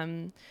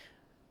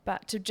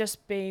 But to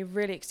just be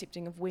really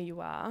accepting of where you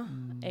are,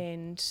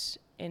 and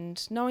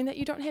knowing that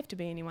you don't have to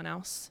be anyone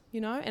else, you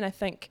know. And I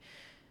think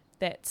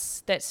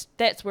that's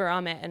where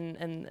I'm at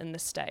in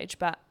this stage.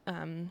 But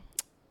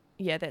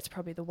that's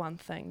probably the one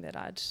thing that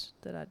I'd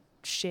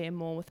share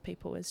more with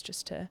people, is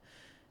just to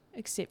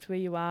accept where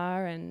you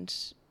are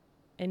and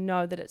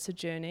know that it's a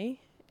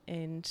journey.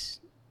 And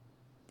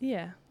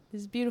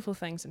there's beautiful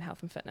things in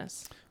health and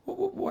fitness.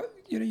 What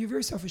you know, you're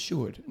very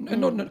self-assured,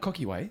 and not in a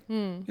cocky way.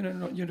 You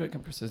know, you don't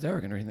come across as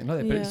arrogant or anything like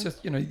that. But it's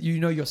just, you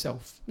know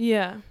yourself.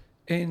 Yeah.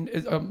 And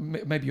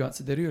maybe you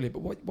answered that earlier,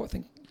 but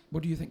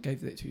what do you think gave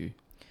that to you?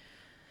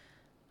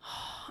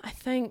 I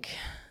think,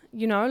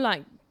 you know,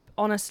 like,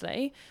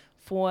 honestly,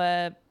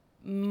 for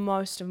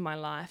most of my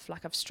life,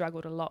 like, I've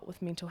struggled a lot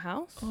with mental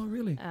health. Oh,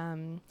 really?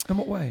 In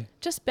what way?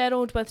 Just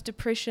battled with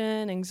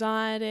depression,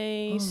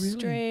 anxiety,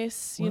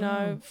 stress, you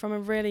know, from a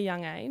really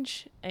young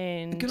age.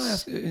 And can I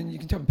ask, and you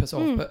can tell me piss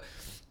off, but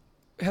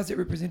how's it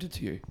represented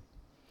to you?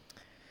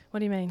 What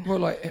do you mean? Well,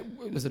 like,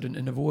 is it an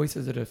inner voice?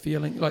 Is it a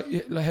feeling? Like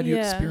how do you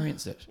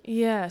experience it?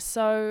 Yeah,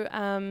 so,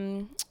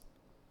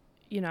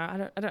 you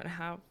know, I don't know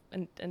how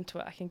into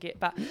it I can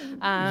get, but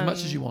as much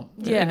as you want.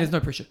 And there's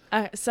no pressure.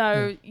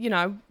 You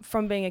know,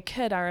 from being a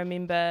kid, I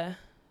remember,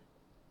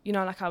 you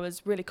know, like, I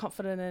was really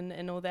confident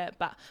and all that,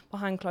 but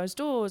behind closed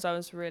doors I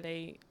was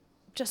really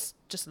just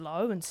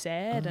low and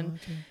sad.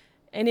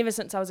 And ever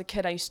since I was a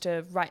kid, I used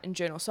to write in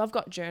journals. So I've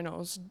got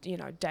journals, you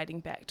know,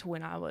 dating back to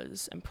when I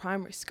was in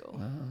primary school.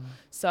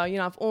 So, you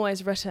know, I've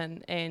always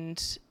written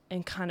and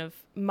kind of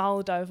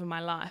mulled over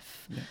my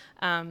life.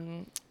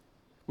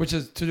 Which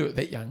is, to do it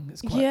that young,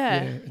 it's quite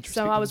interesting.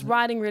 So I was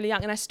writing really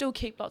young, and I still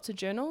keep lots of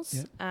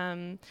journals.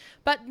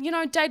 But, you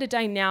know, day to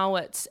day now,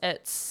 it's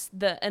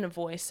the inner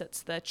voice,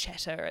 it's the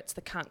chatter, it's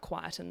the can't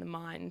quiet in the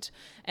mind.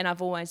 And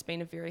I've always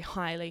been a very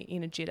highly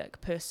energetic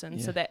person.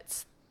 So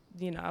that's,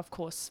 you know, of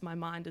course, my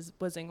mind is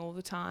whizzing all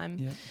the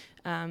time.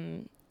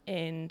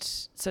 And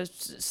so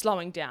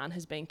slowing down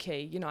has been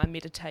key. You know, I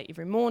meditate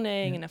every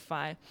morning, and if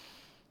I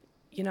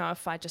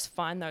just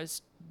find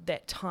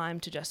that time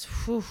to just,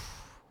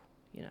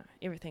 you know,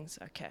 everything's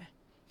okay.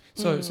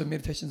 So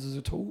meditations is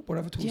a tool. What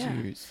other tools do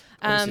you use?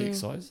 Obviously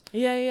exercise.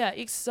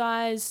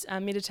 Exercise,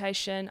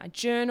 meditation. I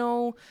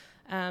journal,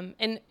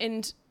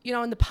 and you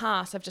know, in the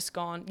past I've just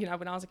gone, you know,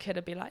 when I was a kid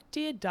I'd be like,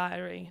 dear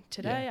diary,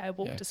 today I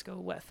walked to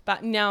school with.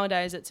 But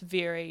nowadays it's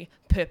very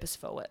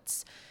purposeful.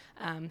 It's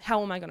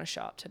how am I going to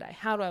show up today?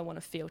 How do I want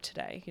to feel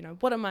today? You know,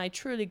 what am I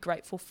truly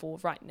grateful for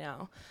right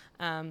now?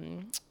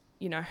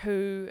 You know,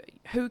 who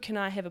can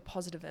I have a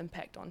positive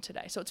impact on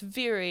today? So it's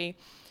very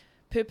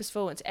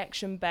purposeful, it's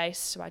action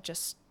based. So I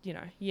just,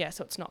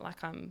 so it's not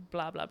like I'm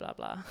blah, blah, blah,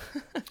 blah.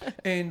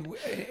 And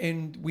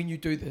when you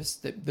do this,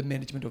 the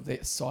management of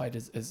that side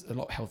is a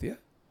lot healthier?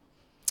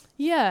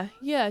 Yeah,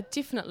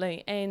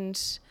 definitely.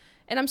 And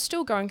I'm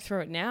still going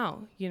through it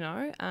now,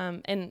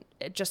 and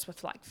just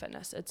with like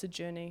fitness, it's a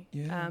journey.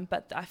 Yeah.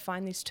 But I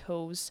find these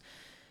tools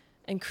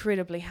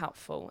incredibly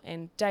helpful,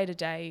 and day to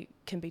day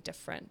can be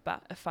different.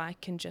 But if I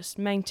can just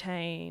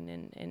maintain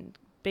and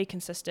be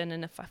consistent,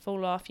 and if I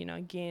fall off,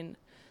 again,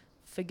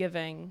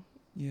 forgiving,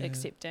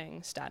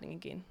 accepting, starting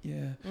again.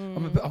 Yeah.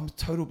 I'm a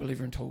total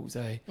believer in tools,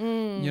 eh?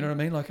 You know what I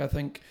mean? Like I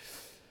think,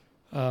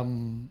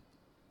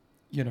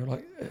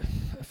 like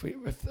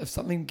if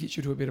something gets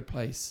you to a better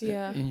place,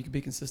 and you can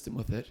be consistent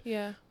with it,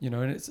 and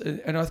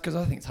because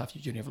I think it's half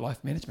your journey of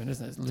life management,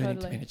 isn't it? It's learning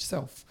to manage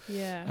self,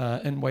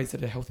 in ways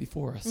that are healthy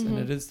for us, and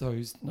it is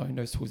those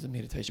tools of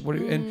meditation.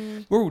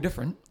 And we're all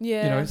different,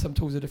 some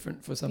tools are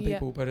different for some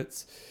people, but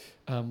it's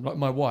like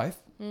my wife,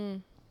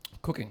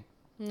 cooking,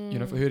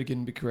 for her to get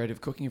and be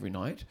creative, cooking every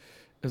night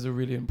is a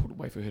really important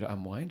way for her to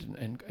unwind,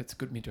 and it's a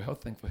good mental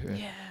health thing for her.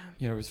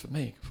 Whereas for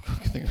me, I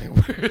think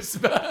worse,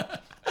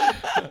 but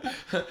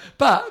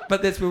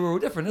that's where we're all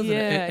different, isn't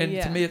it?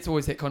 And to me, it's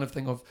always that kind of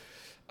thing of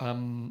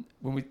when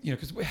we,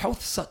 because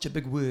health's such a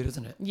big word,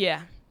 isn't it?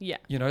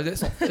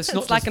 That's not, it's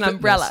not it's like an fitness.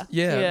 umbrella.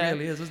 It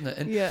really is, isn't it?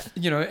 And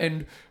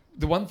and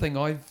the one thing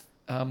I've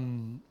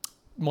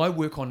my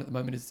work on at the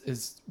moment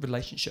is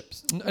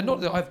relationships, and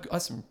not that I've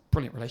got some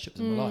brilliant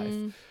relationships in my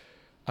life,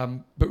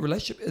 but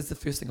relationship is the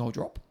first thing I'll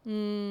drop,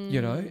 and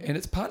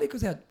it's partly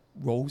because our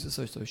roles are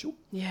so social.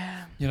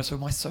 So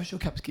my social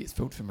cup gets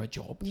filled from my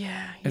job.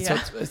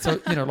 So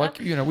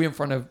we're in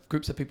front of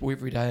groups of people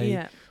every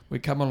day. We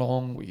come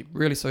along, we're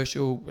really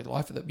social, we're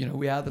life of the,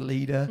 we are the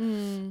leader.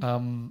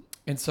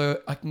 And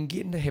so I can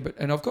get in the habit,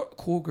 and I've got a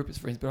core group of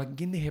friends, but I can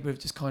get in the habit of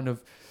just kind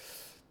of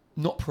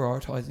not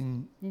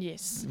prioritizing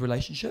the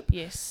relationship.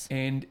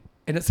 And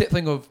it's that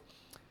thing of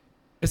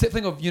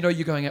you're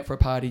going out for a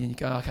party and you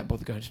go, I can't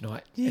bother going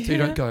tonight, and so you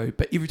don't go,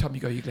 but every time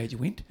you go you're glad you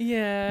went. You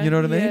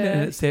know what I mean?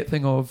 And it's that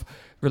thing of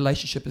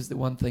relationship is the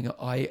one thing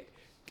I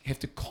have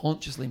to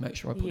consciously make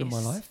sure I put in my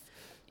life.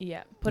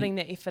 Putting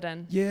the effort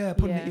in.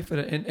 Putting the effort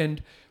in,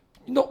 and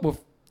not with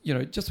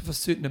just with a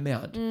certain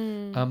amount.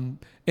 And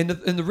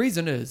the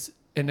reason is,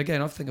 and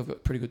again I think I've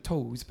got pretty good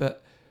tools,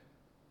 but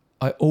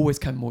I always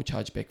come more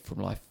charged back from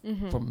life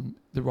from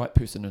the right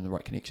person and the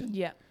right connection.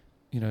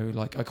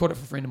 Like I caught up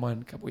with a friend of mine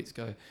a couple of weeks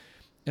ago,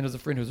 and as a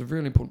friend who was a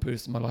really important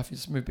person in my life, he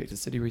just moved back to the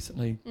city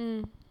recently.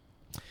 You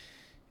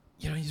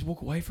just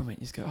walk away from it,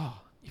 you just go, oh,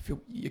 you feel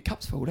your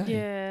cup's filled, eh?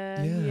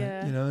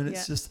 And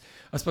it's just,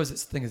 I suppose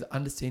it's the thing is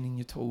understanding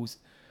your tools,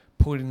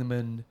 putting them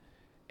in,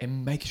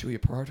 and make sure you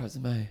prioritise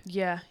them,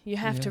 eh? You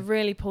have to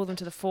really pull them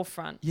to the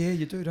forefront.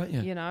 You do, don't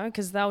you?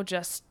 Because they'll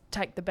just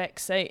take the back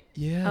seat.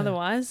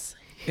 Otherwise.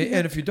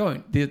 And if you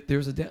don't,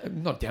 there's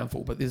not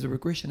downfall, but there's a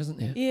regression, isn't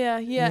there?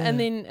 And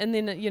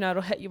then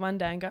it'll hit you one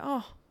day and go,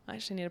 oh, I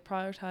actually need to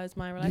prioritise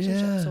my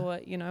relationships or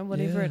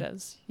whatever it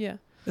is.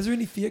 Is there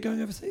any fear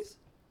going overseas?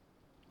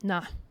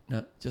 No,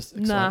 just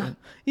excitement.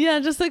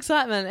 Just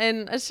excitement,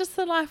 and it's just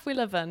the life we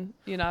live in.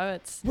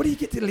 It's. What do you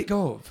get to let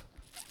go of?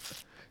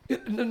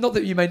 Not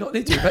that you may not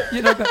need to,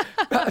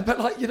 but but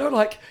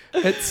like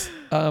it's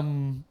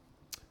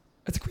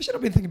a question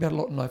I've been thinking about a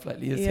lot in life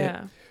lately. Is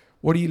that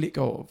what do you let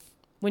go of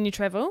when you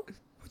travel?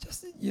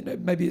 Just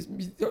maybe it's,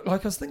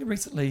 like I was thinking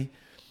recently.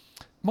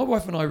 My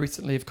wife and I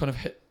recently have kind of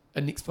hit a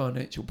next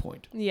financial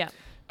point.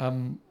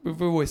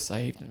 We've always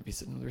saved and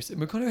invested in the rest, and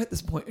we're kind of at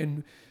this point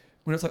in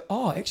when it's like,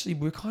 oh, actually,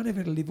 we're kind of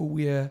at a level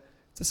where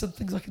there's some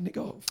things I can let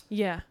go of.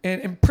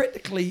 And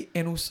practically,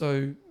 and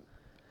also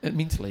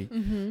mentally.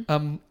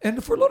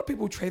 And for a lot of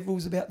people, travel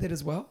is about that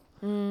as well.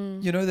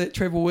 That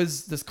travel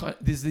is this kind.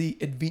 There's the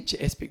adventure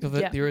aspect of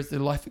it. There is the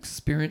life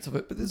experience of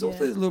it, but there's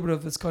also a little bit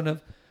of this kind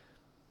of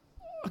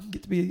I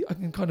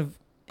can kind of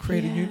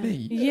create a new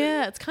me.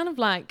 It's kind of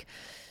like,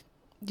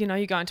 you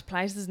go into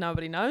places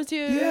nobody knows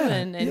you,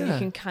 and you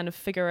can kind of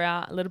figure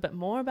out a little bit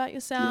more about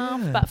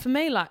yourself. But for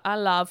me, like, I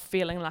love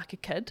feeling like a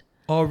kid.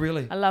 Oh,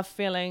 really? I love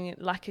feeling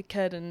like a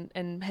kid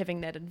and having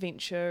that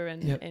adventure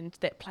and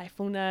that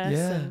playfulness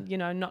and,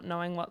 not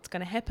knowing what's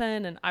going to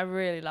happen. And I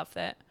really love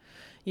that.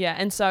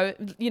 And so,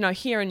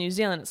 here in New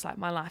Zealand, it's like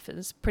my life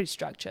is pretty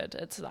structured.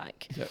 It's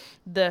like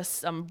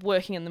this, I'm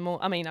working in the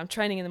morning, I'm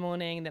training in the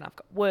morning, and then I've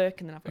got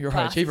work, and then I've got You're a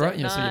high achiever, right?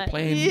 So you're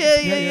playing.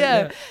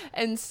 Yeah.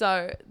 And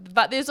so,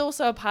 but there's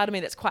also a part of me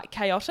that's quite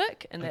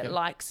chaotic and that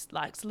likes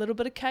a little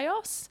bit of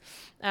chaos.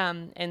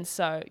 And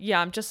so,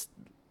 I'm just,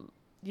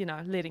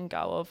 letting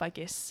go of, I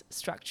guess,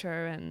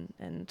 structure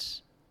and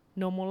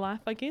normal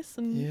life, I guess.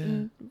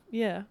 And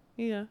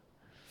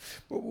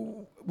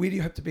Well, where do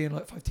you hope to be in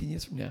like 5-10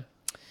 years from now?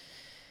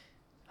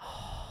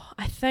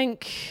 I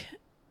think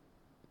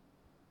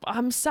I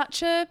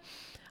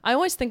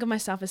always think of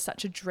myself as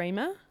such a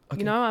dreamer.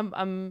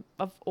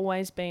 I've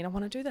always been, I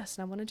want to do this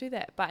and I want to do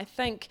that. But I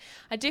think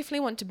I definitely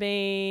want to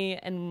be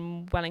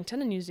in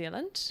Wellington in New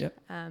Zealand.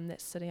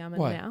 That city I'm in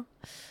now.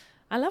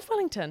 I love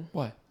Wellington.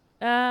 Why?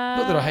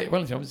 Not that I hate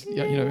Wellington. I'm just,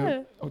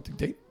 I'll dig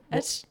deep.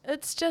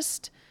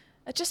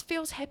 It just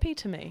feels happy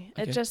to me.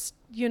 Okay. It just,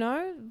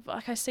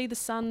 like I see the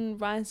sun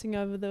rising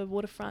over the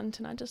waterfront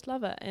and I just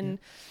love it. And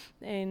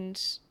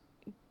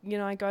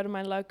I go to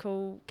my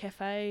local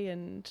cafe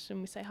and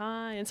we say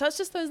hi. And so it's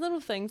just those little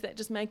things that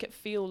just make it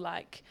feel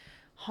like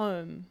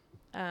home.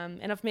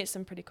 And I've met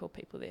some pretty cool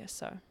people there,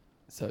 so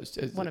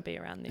want to be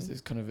around them.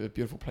 It's kind of a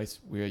beautiful place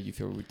where you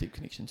feel a deep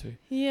connection to.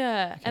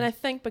 Yeah, Okay. and I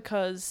think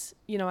because,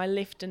 I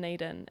left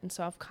Dunedin, and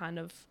so I've kind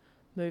of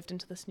moved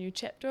into this new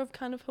chapter of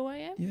kind of who I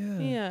am.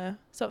 Yeah.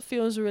 So it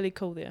feels really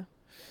cool there.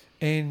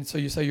 And so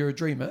you say you're a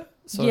dreamer.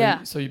 So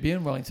Yeah. So you'd be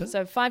in Wellington.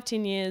 So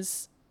 5-10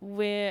 years,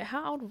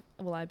 how old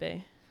will I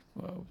be?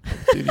 Well,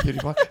 30,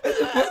 35.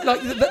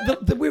 Like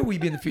the where will you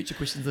be in the future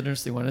question is an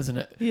interesting one, isn't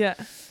it? Yeah.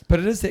 But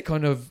it is that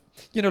kind of,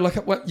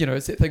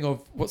 it's that thing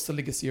of what's the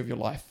legacy of your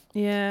life?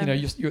 Yeah.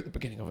 You're at the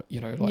beginning of it,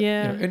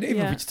 and even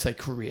if we just say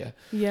career,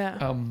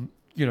 Yeah.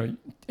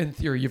 in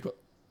theory, you've got,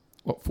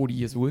 40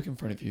 years of work in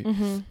front of you.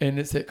 Mm-hmm. And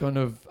it's that kind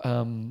of,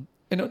 and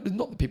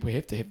not that people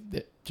have to have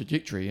that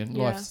trajectory, and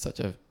life's such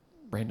a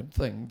random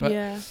thing, but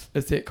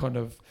it's that kind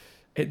of,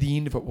 at the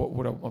end of it, what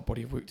would I want my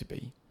body of work to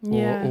be?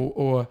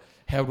 Or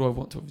how do I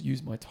want to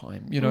use my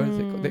time?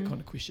 That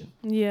kind of question.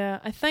 Yeah,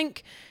 I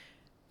think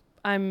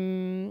I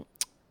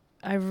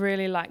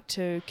really like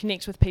to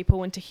connect with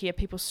people and to hear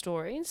people's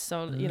stories.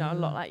 So, a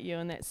lot like you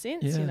in that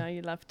sense. Yeah.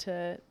 You love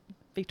to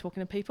be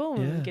talking to people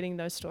and getting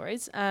those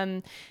stories.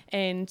 And,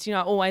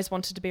 I always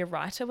wanted to be a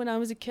writer when I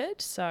was a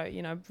kid. So,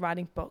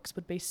 writing books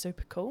would be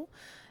super cool.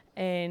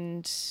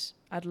 And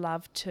I'd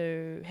love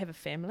to have a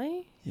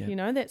family.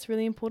 Yeah. That's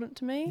really important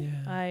to me.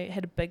 Yeah. I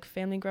had a big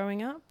family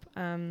growing up.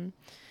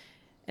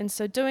 And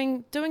so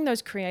doing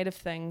those creative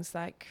things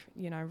like,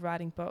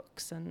 writing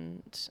books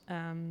and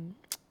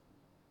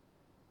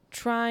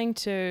trying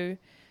to,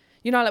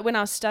 like when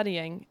I was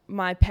studying,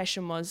 my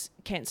passion was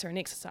cancer and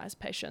exercise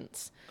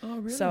patients. Oh,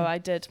 really? So I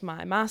did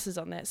my master's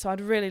on that. So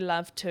I'd really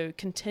love to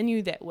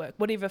continue that work,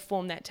 whatever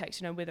form that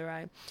takes, whether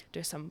I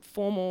do some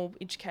formal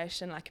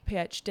education like a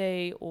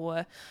PhD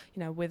or,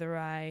 whether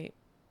I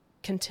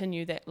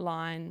continue that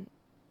line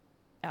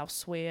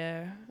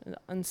elsewhere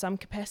in some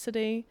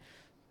capacity.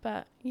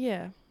 But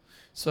yeah.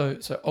 So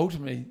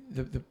ultimately,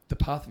 the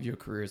path of your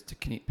career is to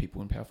connect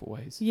people in powerful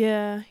ways.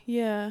 Yeah.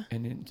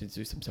 And then to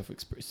do some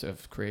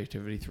self-expressive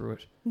creativity through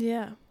it.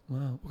 Yeah.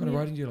 Wow. What kind of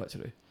writing do you like to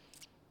do?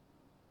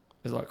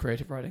 Is it like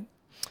creative writing?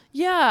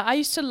 Yeah, I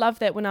used to love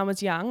that when I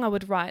was young. I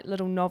would write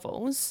little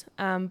novels.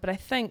 But I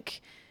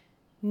think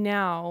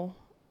now,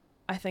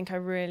 I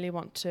really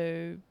want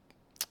to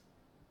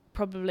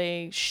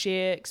probably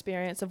share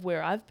experience of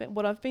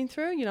what I've been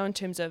through, in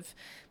terms of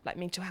like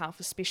mental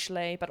health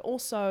especially, but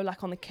also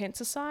like on the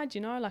cancer side,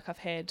 like I've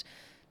had,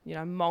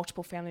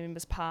 multiple family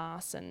members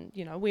pass and,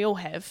 we all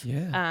have.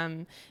 Yeah.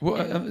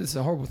 It's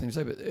a horrible thing to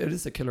say, but it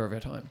is the killer of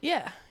our time.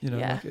 Yeah.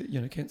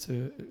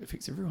 Cancer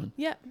affects everyone.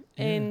 Yeah.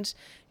 And,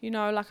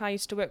 like I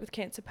used to work with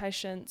cancer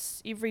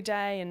patients every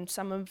day and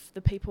some of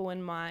the people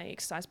in my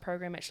exercise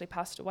program actually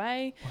passed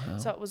away. Wow.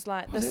 So it was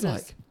like, What's it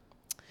like?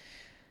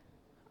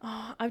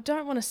 I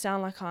don't want to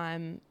sound like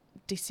I'm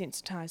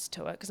desensitized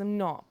to it because I'm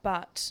not,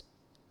 but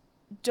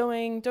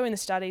doing the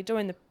study,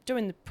 doing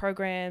the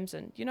programs,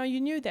 and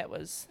you knew that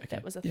was a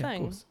thing.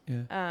 Of course.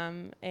 Yeah.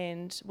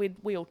 And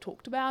we all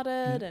talked about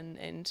it,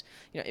 and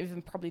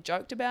even probably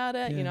joked about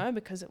it,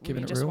 because we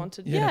just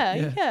wanted,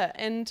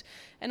 and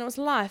it was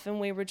life, and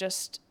we were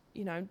just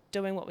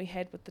doing what we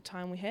had with the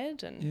time we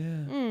had,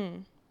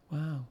 and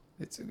wow,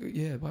 it's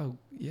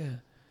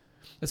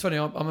It's funny.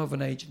 I'm of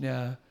an age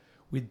now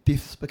with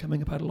death's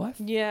becoming a part of life.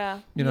 Yeah.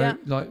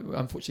 Like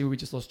unfortunately we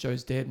just lost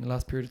Joe's dad in the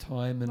last period of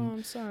time, and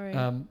I'm sorry.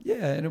 And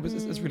it was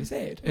it's really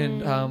sad,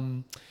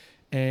 and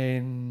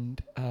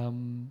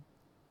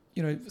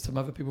some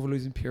other people were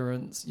losing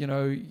parents,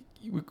 and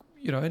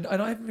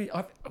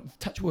I've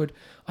touch wood,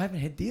 I haven't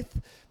had death,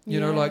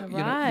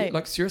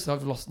 like seriously,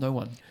 I've lost no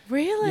one.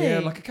 Really? Yeah,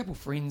 like a couple of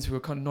friends who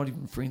are kind of not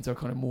even friends, are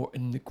kind of more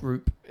in the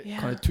group,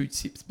 kind of 2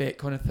 steps back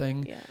kind of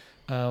thing. Yeah.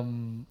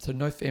 So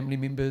no family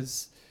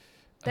members.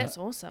 That's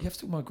awesome. Yeah,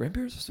 still my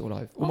grandparents are still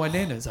alive. Well, my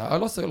nanas are. I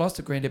lost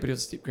a granddad, but he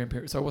was a step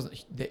grandparent, so I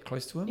wasn't that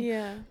close to him.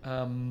 Yeah.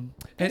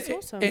 That's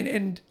awesome.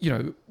 And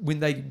when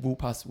they will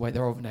pass away,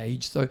 they're of an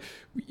age. So,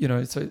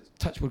 so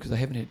touch wood because I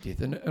haven't had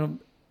death, and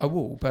I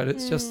will, but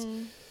it's just,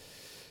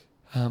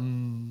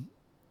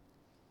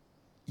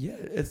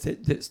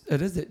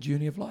 it is that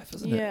journey of life,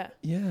 isn't it?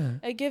 Yeah.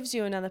 It gives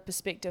you another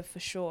perspective for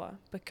sure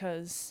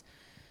because,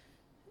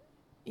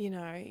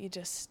 you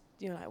just.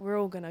 You're like, we're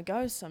all going to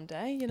go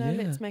someday,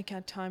 let's make our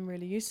time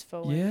really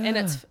useful. Yeah. And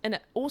it's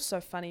also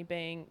funny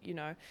being,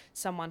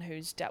 someone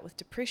who's dealt with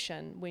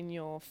depression when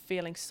you're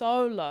feeling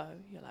so low,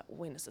 you're like,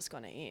 when is this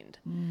going to end?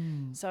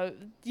 So,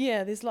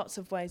 there's lots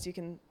of ways you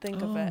can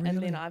think of it. Really?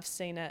 And then I've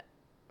seen it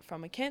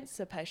from a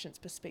cancer patient's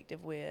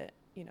perspective where,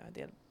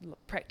 they're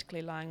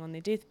practically lying on their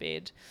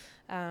deathbed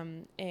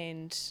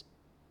and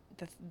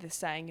they're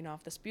saying, you know,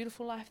 of this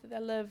beautiful life that they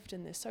lived,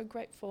 and they're so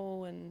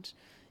grateful, and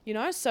you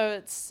know, so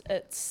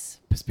it's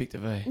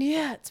perspective, eh?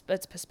 Yeah,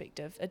 it's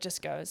perspective. It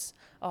just goes,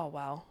 oh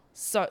wow,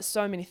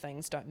 so many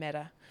things don't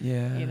matter.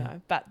 Yeah. You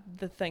know, but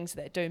the things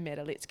that do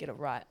matter, let's get it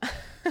right.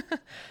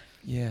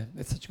 Yeah,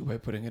 that's such a good way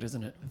of putting it,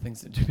 isn't it? The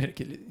things that do matter,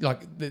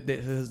 like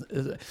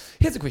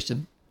here's a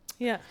question.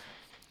 Yeah.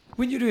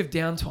 When you do have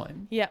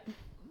downtime, Yeah.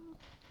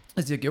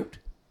 is there guilt?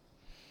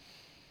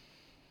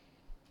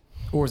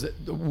 Or is it,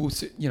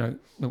 you know,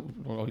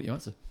 I'll let you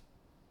answer.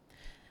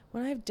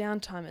 When I have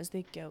downtime, is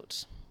there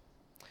guilt?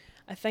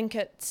 I think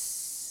it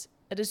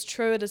is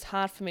true. It is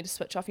hard for me to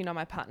switch off. You know,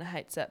 my partner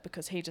hates it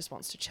because he just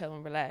wants to chill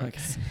and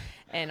relax. Okay.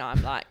 And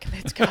I'm like,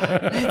 let's go,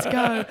 let's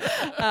go.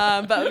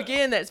 But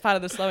again, that's part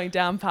of the slowing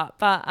down part.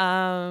 But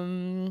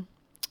I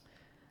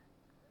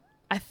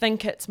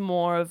think it's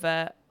more of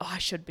I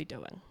should be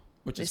doing.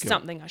 Which There's is guilt.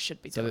 Something I should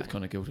be doing. So that's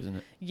kind of guilt, isn't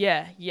it?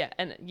 Yeah.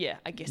 And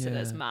I guess it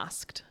is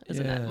masked,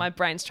 isn't it? My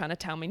brain's trying to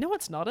tell me, no,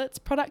 it's not. It's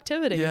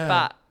productivity. Yeah.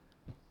 But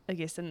I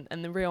guess in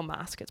the real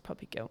mask, it's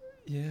probably guilt.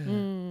 Yeah.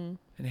 Mm.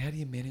 And how do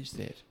you manage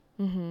that?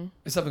 Mm-hmm.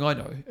 It's something I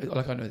know.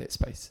 Like, I know that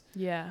space.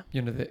 Yeah.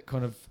 You know, that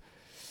kind of...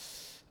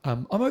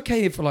 I'm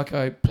okay if, like,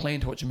 I plan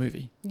to watch a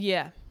movie.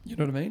 Yeah. You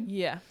know what I mean?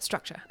 Yeah.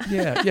 Structure.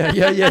 Yeah.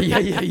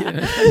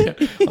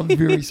 I'm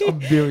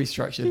very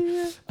structured.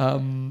 Yeah.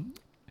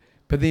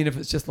 But then if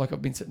it's just like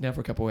I've been sitting down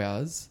for a couple of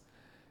hours,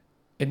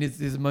 and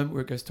there's a moment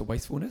where it goes to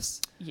wastefulness.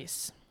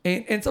 Yes.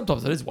 And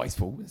sometimes it is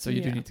wasteful, so you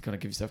do Yeah. need to kind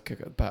of give yourself a kick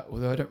at the butt.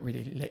 Although I don't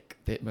really lack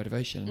that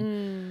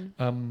motivation.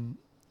 And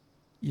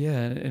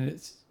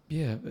it's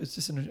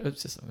just something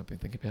I've been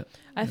thinking about.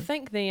 I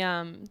think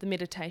the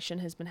meditation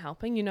has been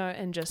helping, you know,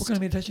 and just... What kind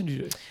of meditation do you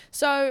do?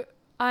 So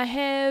I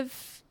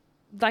have,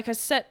 like, I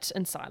sit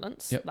in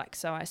silence. Yep. Like,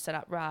 so I sit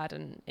upright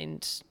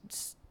and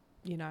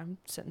you know,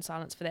 sit in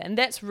silence for that. And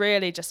that's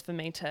really just for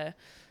me to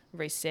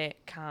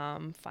reset,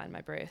 calm, find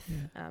my breath.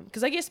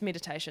 Because I guess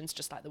meditation's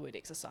just like the word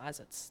exercise.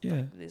 It's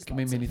like, there's can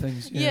mean many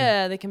things.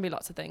 Yeah, there can be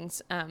lots of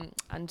things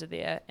under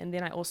there. And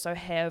then I also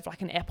have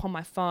like an app on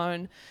my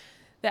phone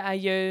that I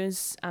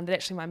use that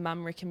actually my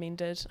mum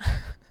recommended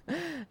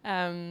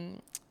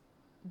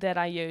that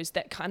I use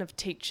that kind of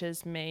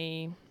teaches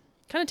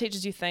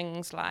you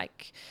things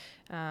like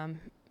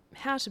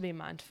how to be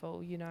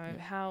mindful, you know,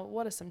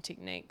 what are some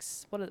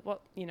techniques,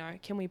 what you know,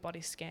 can we body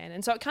scan?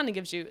 And so it kind of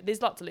gives you,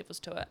 there's lots of levels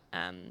to it.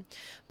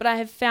 But I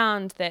have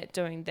found that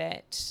doing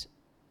that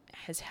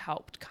has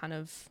helped kind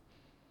of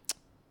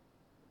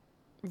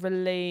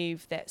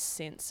relieve that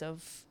sense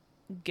of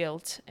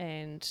guilt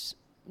and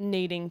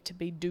needing to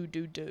be do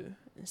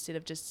instead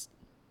of just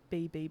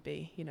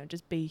be, you know,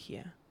 just be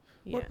here.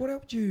 Yeah. What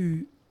helped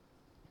you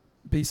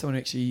be someone who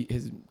actually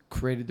has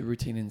created the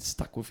routine and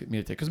stuck with it,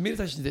 meditate? Because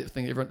meditation is that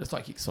thing, it's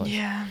like exercise.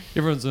 Yeah.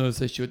 Everyone's going to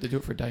say should, they do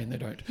it for a day and they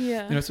don't.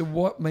 Yeah. You know, so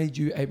what made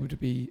you able to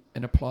be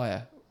an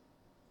applier?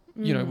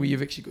 You know, where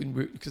you've actually,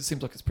 because it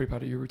seems like it's pretty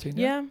part of your routine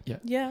now.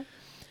 Yeah.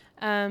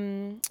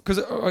 Because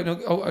I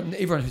know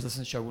everyone who's listening to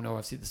the show will know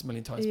I've said this a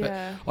million times, but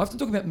I often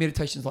talk about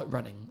meditations like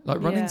running. Like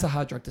running's a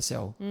hard drug to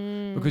sell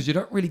because you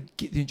don't really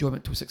get the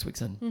enjoyment till 6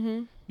 weeks in.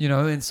 Mm-hmm. You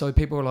know, and so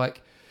people are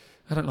like,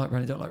 I don't like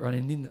running.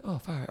 And then,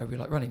 I really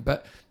like running.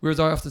 But whereas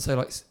I often say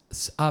like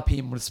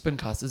RPM with spin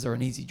classes are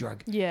an easy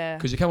drug. Yeah.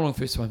 Because you come along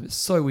first time, it's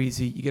so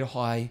easy, you get a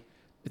high,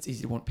 it's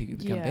easy to want people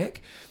to come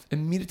back.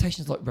 And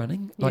meditation's like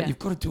running. Like you've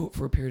got to do it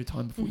for a period of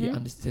time before you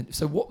understand.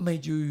 So what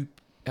made you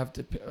have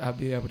to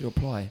be able to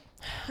apply?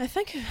 I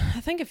think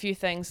a few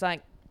things,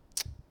 like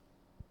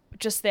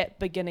just that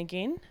begin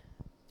again,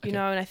 you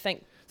know, and I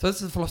think... So this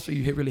is the philosophy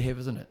you really have,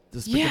 isn't it?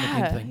 This begin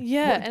again thing.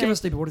 Yeah. Give us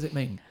deeper, what does it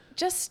mean?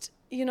 Just,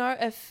 you know,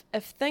 if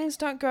things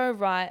don't go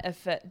right,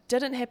 if it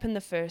didn't happen the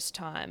first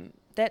time,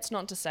 that's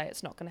not to say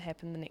it's not going to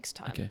happen the next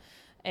time. Okay.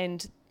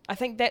 And I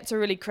think that's a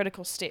really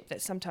critical step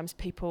that sometimes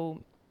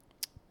people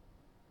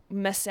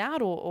miss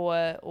out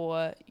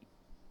or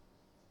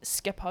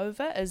skip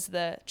over, is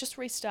the just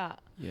restart.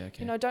 Yeah,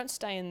 okay. You know, don't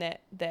stay in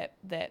that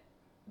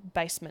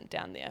basement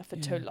down there for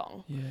too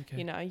long. Yeah, okay.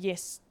 You know,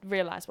 yes,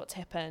 realise what's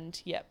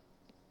happened,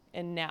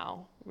 and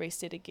now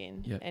reset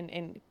again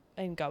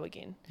and go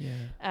again.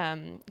 Yeah.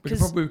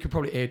 We could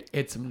probably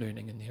add some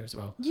learning in there as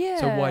well. Yeah.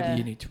 So why do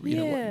you need to,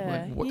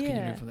 what can you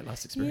learn from that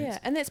last experience? Yeah,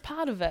 and that's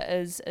part of it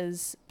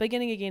is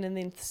beginning again and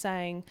then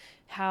saying,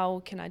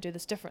 how can I do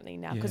this differently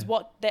now? Because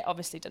that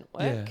obviously didn't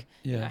work.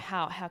 Yeah. You know,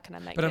 how can I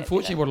make But that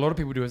unfortunately, better? what a lot of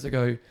people do is they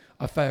go,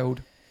 I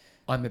failed,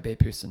 I'm a bad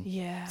person.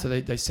 Yeah. So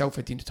they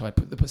self-identify,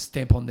 put a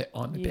stamp on that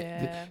I'm a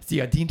bad. It's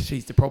the identity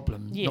is the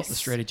problem, not the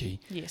strategy.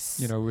 Yes.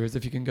 You know, whereas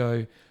if you can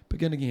go,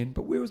 begin again,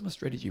 but where was my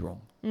strategy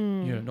wrong? You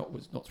know, not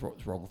what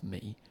was wrong with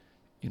me.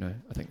 You know,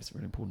 I think that's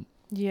really important.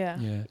 Yeah.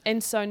 Yeah.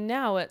 And so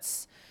now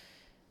it's,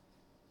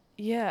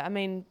 I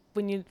mean,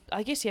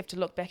 I guess you have to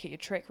look back at your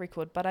track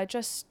record, but I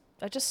just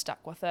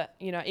stuck with it,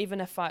 you know, even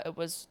if it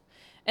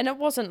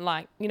wasn't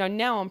like, you know,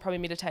 now I'm probably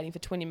meditating for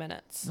 20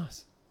 minutes.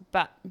 Nice.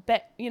 But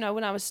back, you know,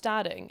 when I was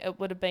starting, it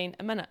would have been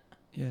a minute.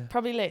 Yeah.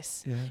 Probably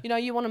less. Yeah. You know,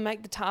 you want to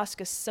make the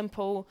task as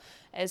simple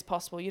as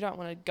possible. You don't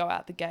want to go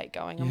out the gate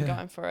going, I'm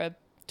going for a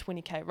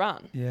 20k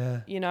run.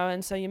 Yeah. You know,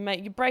 and so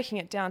you're breaking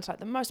it down to like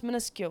the most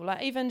minuscule,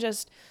 like even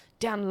just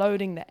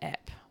downloading the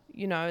app,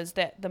 you know, is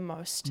that the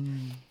most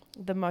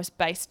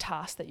base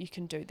task that you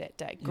can do that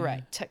day.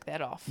 Great, tick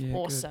that off.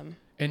 Awesome.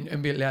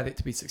 And be allowed that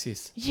to be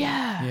success.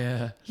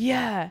 Yeah.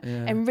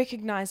 And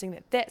recognizing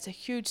that that's a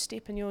huge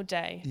step in your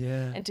day.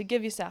 Yeah. And to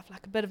give yourself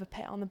like a bit of a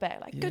pat on the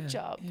back, like good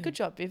job,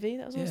 Bevy,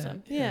 that was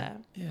awesome. Yeah.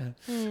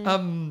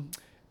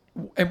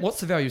 And what's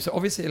the value? So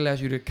obviously it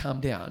allows you to calm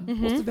down.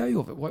 What's the value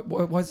of it?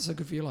 Why is it so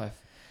good for your life?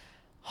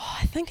 Oh,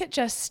 I think it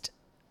just,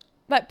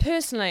 like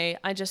personally,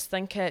 I just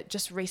think it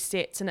just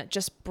resets and it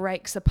just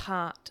breaks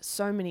apart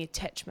so many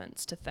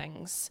attachments to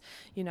things,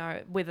 you know,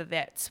 whether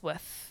that's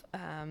with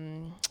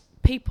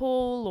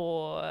people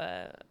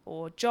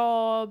or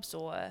jobs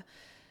or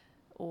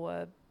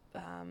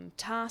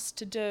tasks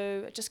to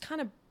do. It just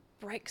kind of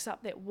breaks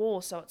up that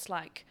wall. So it's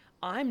like,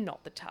 I'm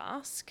not the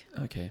task.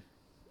 Okay.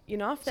 You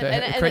know, if so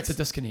it creates a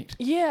disconnect.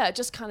 Yeah, it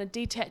just kind of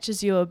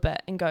detaches you a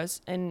bit and goes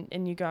and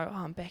you go,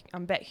 oh,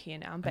 I'm back here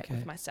now. I'm back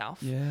with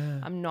myself. Yeah.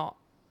 I'm not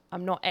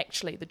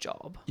actually the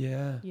job.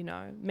 Yeah. You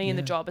know, me and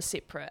the job are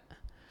separate.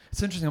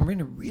 It's interesting. I'm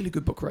reading a really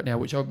good book right now,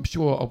 which I'm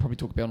sure I'll probably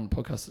talk about on the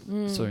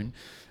podcast soon.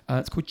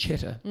 It's called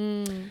Chatter.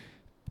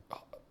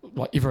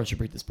 Like everyone should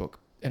read this book.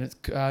 And it's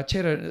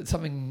Chatter. It's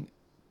something.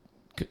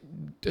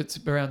 It's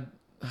around.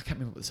 I can't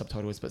remember what the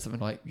subtitle is, but something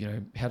like, you know,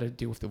 how to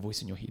deal with the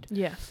voice in your head.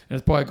 Yeah. And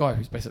it's by a guy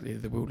who's basically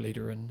the world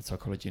leader in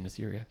psychology in this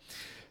area.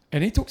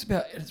 And he talks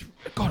about, it's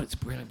a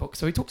brilliant book.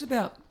 So he talks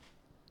about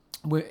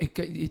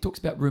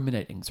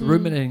ruminating. So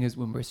ruminating is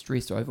when we're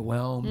stressed or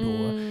overwhelmed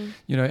or,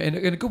 you know, and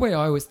a good way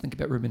I always think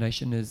about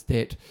rumination is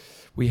that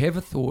we have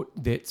a thought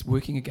that's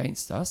working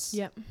against us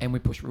and we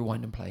push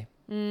rewind and play.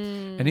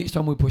 And each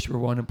time we push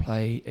rewind and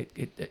play,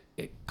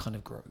 it kind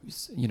of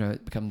grows. You know,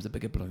 it becomes a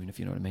bigger balloon, if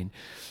you know what I mean.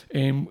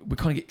 And we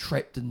kind of get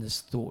trapped in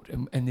this thought,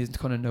 and there's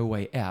kind of no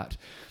way out.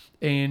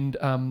 And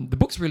the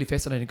book's really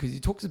fascinating because he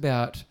talks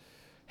about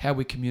how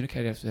we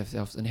communicate with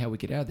ourselves and how we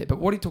get out of that. But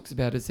what he talks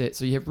about is that,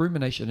 so you have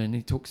rumination, and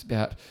he talks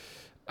about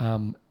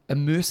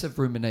immersive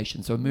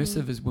rumination. So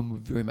immersive is when we're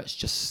very much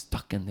just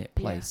stuck in that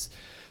place. Yeah.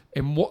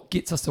 And what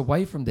gets us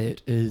away from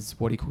that is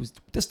what he calls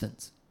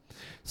distance.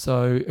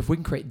 So if we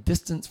can create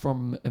distance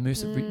from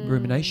immersive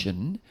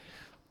rumination,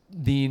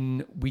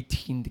 then we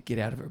tend to get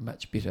out of it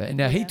much better. And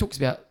now he talks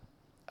about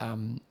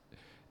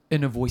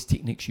inner voice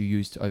techniques you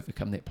use to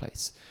overcome that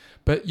place.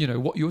 But, you know,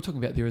 what you're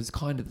talking about there is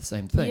kind of the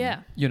same thing.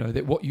 Yeah. You know,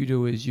 that what you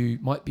do is you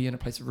might be in a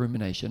place of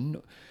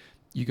rumination,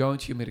 you go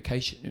into your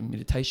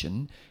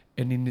meditation,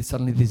 and then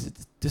suddenly there's a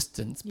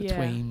distance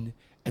between...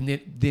 And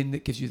then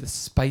it gives you the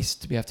space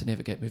to be able to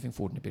navigate moving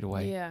forward in a better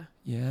way. Yeah.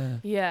 Yeah.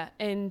 Yeah,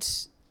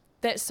 and...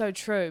 That's so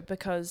true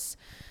because,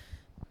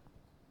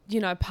 you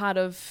know, part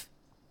of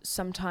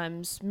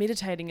sometimes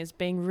meditating is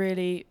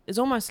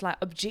almost like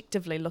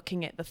objectively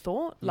looking at the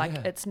thought. Like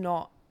it's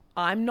not,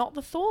 I'm not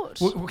the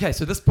thought. Well, okay,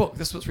 so this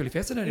is what's really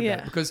fascinating about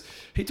it, because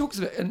he talks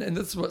about, and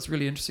this is what's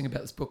really interesting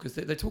about this book, is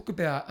that they talk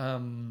about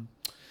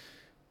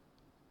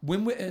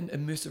when we're in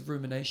immersive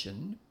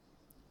rumination,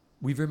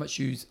 we very much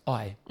use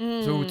I.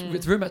 So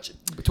it's very much,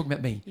 we're talking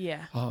about me.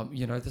 Yeah.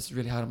 You know, this is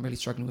really hard. I'm really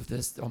struggling with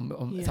this.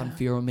 It's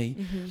unfair on me.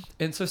 Mm-hmm.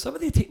 And so some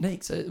of their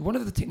techniques, one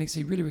of the techniques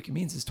he really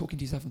recommends is talking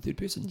to yourself in third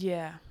person.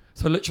 Yeah.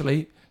 So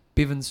literally,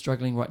 Bevan's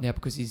struggling right now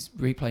because he's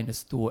replaying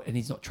his thought and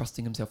he's not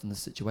trusting himself in this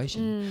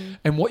situation.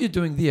 And what you're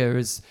doing there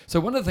is, so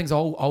one of the things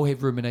I'll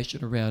have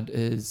rumination around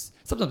is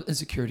sometimes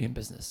insecurity in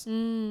business.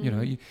 You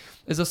know,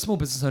 as a small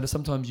business owner,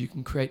 sometimes you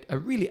can create a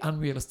really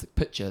unrealistic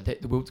picture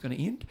that the world's going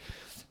to end.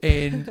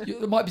 And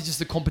it might be just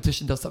the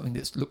competition does something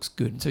that looks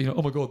good. And so, you know,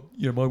 oh my God,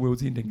 you know, my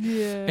world's ending.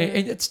 Yeah.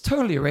 And it's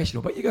totally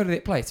irrational. But you go to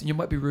that place and you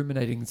might be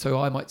ruminating. So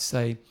I might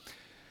say,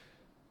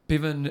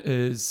 Bevan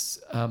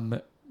is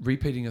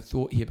repeating a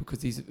thought here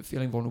because he's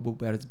feeling vulnerable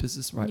about his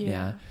business right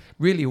now.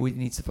 Really, all he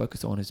needs to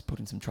focus on is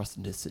putting some trust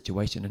into his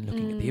situation and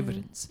looking at the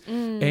evidence.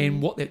 And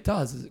what that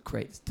does is it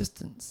creates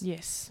distance.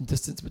 Yes.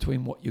 Distance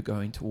between what you're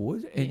going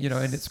toward. And, you know,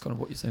 and it's kind of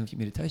what you're saying with your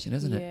meditation,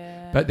 isn't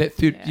it? But that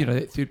third, you know,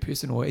 that third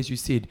person, or as you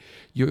said,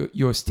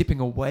 you're stepping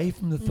away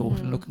from the thought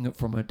and looking at it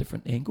from a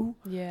different angle.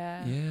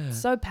 Yeah. Yeah.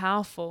 So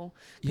powerful.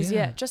 Because,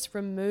 it just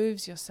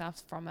removes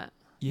yourself from it.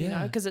 Yeah. You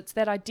know, because it's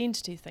that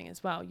identity thing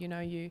as well. You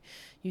know, you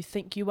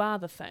think you are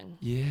the thing,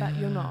 but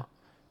you're not.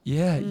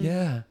 Yeah,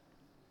 yeah.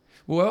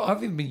 Well,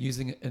 I've even been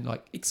using it in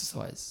like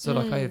exercise. So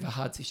like I have a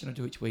hard session I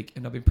do each week,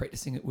 and I've been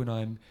practicing it when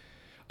I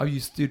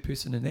use third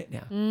person in that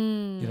now.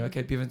 You know,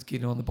 okay, Bevan's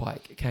getting on the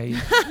bike. Okay,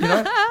 you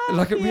know,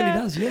 like it really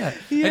does. Yeah.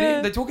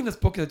 And they talk in this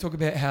book. They talk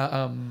about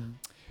how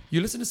you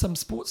listen to some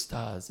sports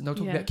stars, and they'll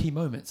talk about key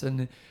moments,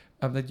 and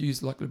they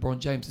use like LeBron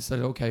James to say,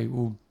 okay,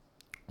 well,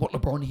 what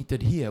LeBron he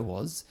did here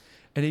was.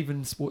 And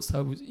even sports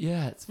style was,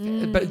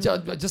 but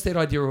just that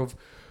idea of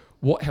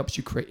what helps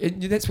you create.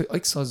 And that's why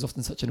exercise is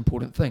often such an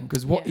important thing,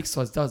 because what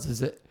exercise does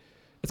is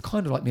it's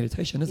kind of like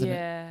meditation, isn't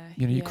it?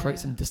 You know, you create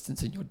some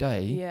distance in your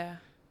day. Yeah.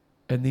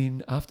 And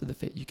then after the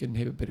fact, you can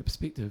have a better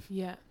perspective.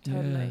 Yeah,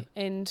 totally.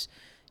 Yeah. And,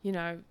 you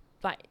know,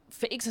 like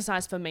for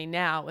exercise for me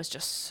now is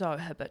just so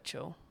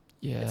habitual.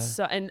 Yeah. It's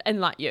so, and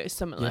like you,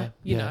 similar.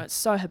 You know, it's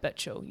so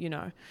habitual. You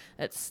know,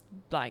 it's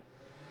like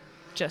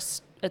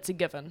just it's a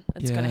given.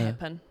 It's going to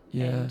happen.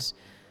 Yeah. And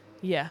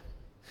yeah.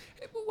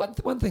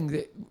 One thing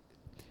that,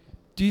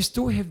 do you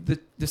still have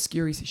the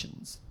scary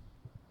sessions?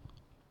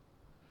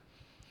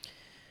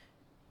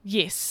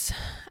 Yes,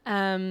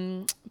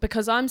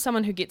 because I'm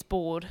someone who gets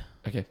bored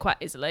quite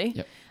easily.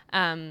 Yep.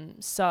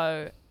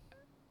 So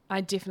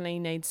I definitely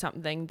need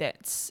something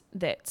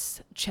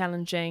that's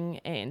challenging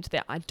and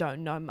that I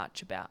don't know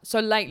much about.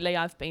 So lately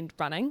I've been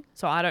running.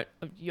 So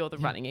you're the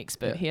running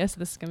expert here, so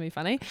this is gonna be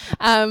funny.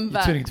 You're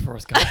turning to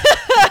Forrest Gump.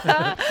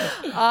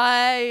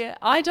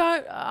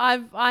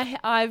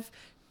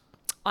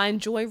 I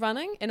enjoy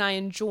running and I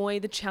enjoy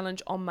the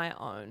challenge on my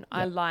own.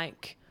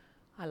 Yep.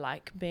 I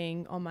like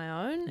being on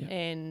my own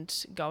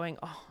and going,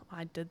 oh,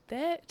 I did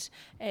that.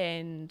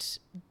 And,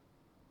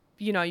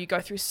 you know, you go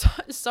through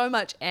so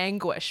much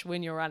anguish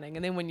when you're running.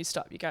 And then when you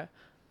stop, you go,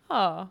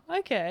 oh,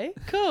 okay,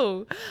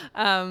 cool.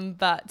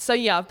 But so,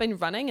 yeah, I've been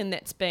running and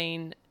that's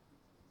been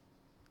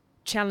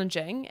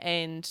challenging.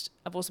 And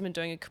I've also been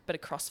doing a bit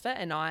of CrossFit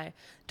and I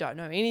don't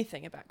know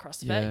anything about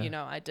CrossFit. Yeah. You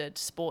know, I did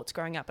sports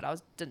growing up, but I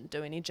didn't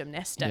do any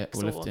gymnastics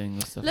or lifting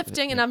or stuff.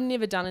 And I've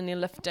never done any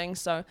lifting.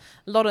 So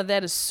a lot of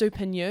that is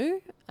super new.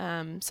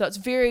 So it's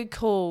very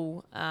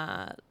cool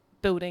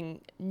building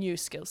new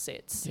skill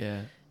sets.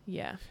 Yeah.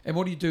 Yeah. And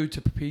what do you do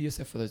to prepare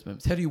yourself for those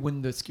moments? How do you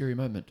win the scary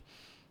moment?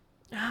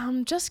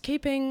 Just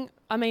keeping,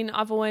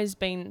 I've always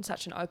been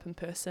such an open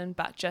person,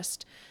 but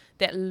just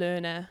that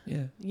learner,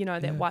 you know,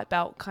 that white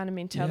belt kind of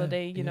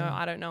mentality, you know,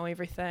 I don't know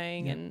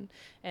everything and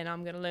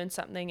I'm going to learn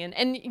something.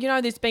 And, you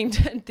know, there's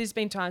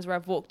been times where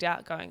I've walked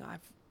out going, I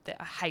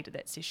hated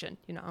that session.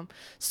 You know, I'm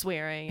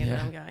swearing and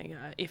I'm going, you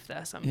know, F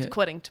this, I'm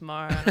quitting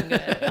tomorrow and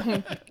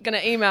I'm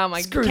gonna email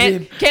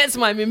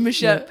cancel my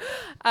membership.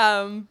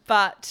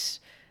 But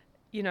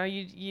you know,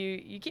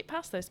 you get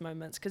past those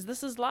moments because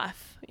this is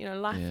life. You know,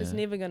 life is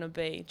never going to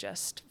be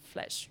just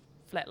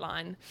flat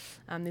line.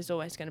 There's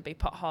always going to be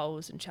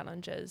potholes and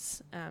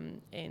challenges.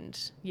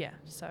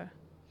 So.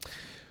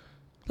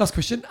 Last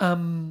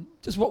question.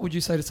 Just what would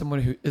you say to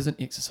someone who isn't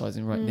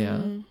exercising right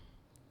now?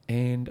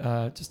 And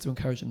just to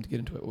encourage them to get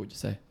into it, what would you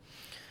say?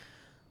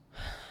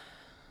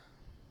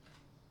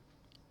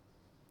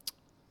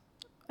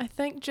 I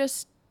think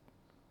just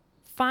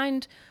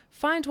find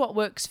what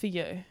works for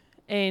you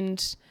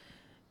and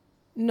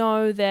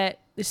know that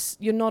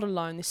you're not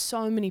alone. There's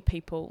so many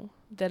people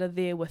that are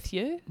there with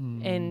you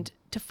and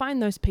to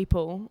find those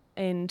people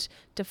and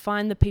to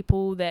find the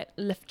people that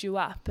lift you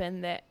up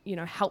and that, you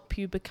know, help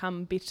you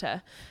become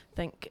better, I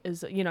think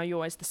is, you know, you're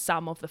always the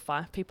sum of the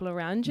 5 people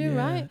around you,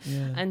 right?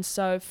 Yeah. And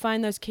so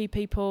find those key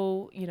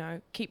people, you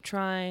know, keep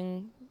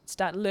trying,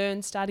 start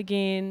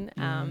again.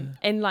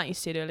 And like you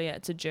said earlier,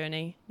 it's a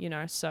journey, you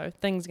know, so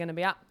things are going to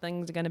be up,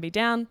 things are going to be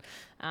down.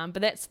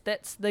 But that's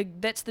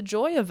the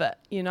joy of it,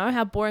 you know.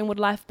 How boring would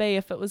life be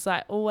if it was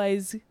like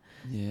always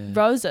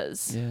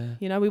roses?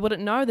 You know, we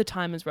wouldn't know the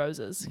time is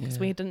roses because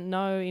we didn't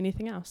know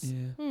anything else.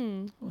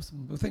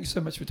 Awesome. Well, thank you so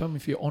much for your time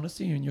and for your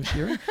honesty and your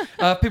sharing.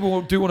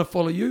 People do want to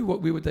follow you.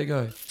 Where would they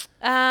go?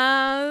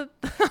 I'm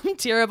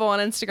terrible on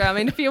Instagram. I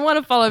mean, if you want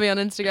to follow me on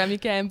Instagram, you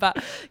can.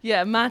 But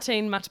yeah,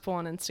 Martine Matapo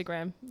on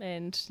Instagram,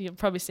 and you'll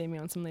probably see me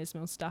on some Les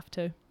Mills stuff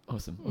too.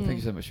 Awesome. Well, thank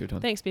you so much for your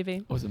time. Thanks,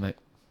 Bevan. Awesome, mate.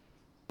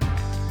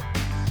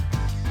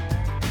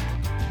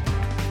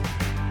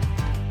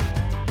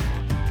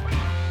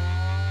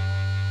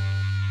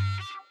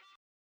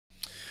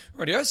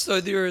 Rightio,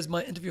 so there is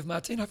my interview with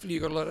Martine. Hopefully you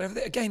got a lot out of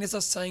that. Again, as I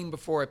was saying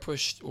before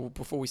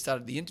we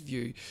started the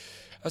interview,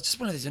 it's just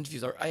one of those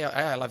interviews.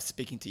 I love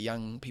speaking to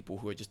young people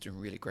who are just doing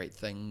really great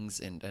things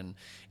and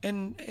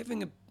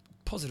having a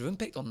positive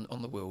impact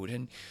on the world.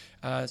 And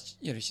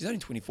you know, she's only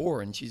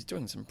 24 and she's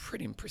doing some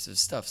pretty impressive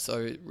stuff.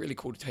 So really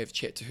cool to have a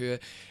chat to her.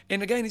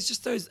 And again, it's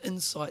just those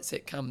insights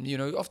that come. You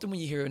know, often when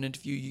you hear an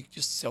interview, you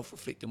just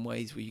self-reflect in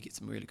ways where you get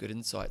some really good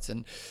insights.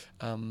 And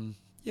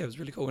yeah, it was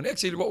really cool. And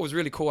actually what was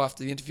really cool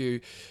after the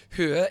interview,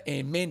 her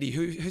and Mandy,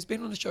 who's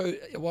been on the show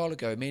a while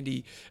ago.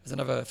 Mandy is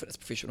another fitness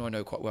professional I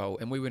know quite well.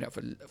 And we went out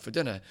for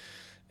dinner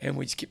and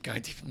we just kept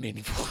going deep and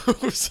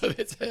meaningful. So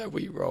that's how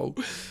we roll.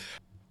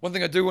 One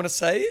thing I do want to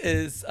say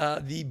is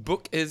the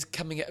book is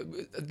coming out.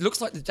 It looks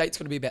like the date's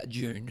going to be about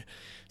June.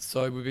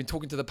 So we've been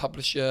talking to the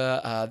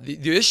publisher.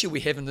 The issue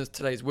we have in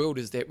today's world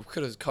is that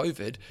because of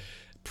COVID,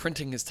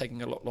 printing is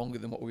taking a lot longer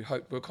than what we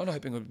hoped. We were kind of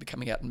hoping it would be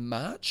coming out in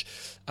March,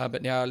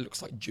 but now it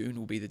looks like June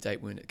will be the date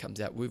when it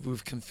comes out.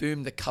 We've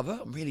confirmed the cover.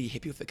 I'm really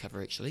happy with the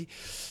cover, actually.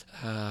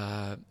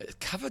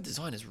 Cover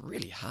design is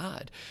really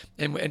hard,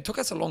 and it took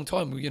us a long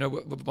time, you know,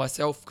 with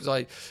myself, because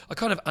I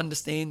kind of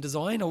understand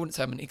design. I wouldn't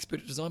say I'm an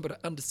expert at design, but I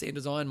understand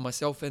design.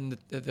 Myself and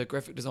the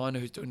graphic designer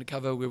who's doing the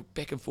cover, we're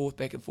back and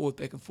forth,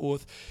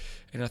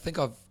 and I think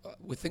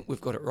we think we've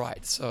got it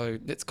right. So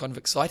that's kind of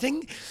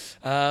exciting.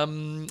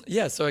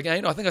 So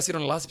again, I think I said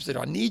on the last episode,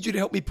 I need you to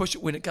help me push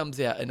it when it comes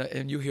out,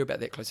 and you'll hear about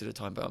that closer to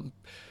time. But I'm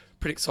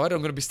pretty excited.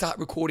 I'm going to start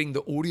recording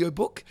the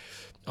audiobook.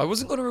 I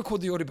wasn't going to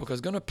record the audiobook. I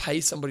was going to pay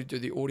somebody to do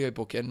the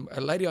audiobook. And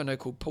a lady I know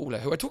called Paula,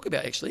 who I talk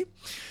about actually,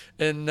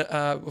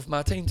 with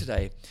Martine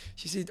today,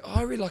 she said,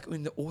 I really like it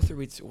when the author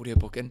reads the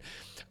audiobook. And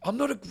I'm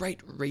not a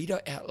great reader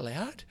out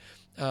loud.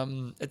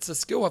 It's a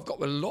skill I've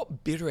got a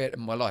lot better at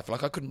in my life.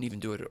 Like I couldn't even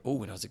do it at all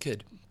when I was a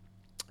kid.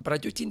 But I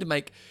do tend to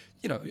make,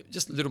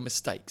 just little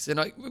mistakes.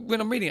 And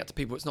when I'm reading out to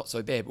people, it's not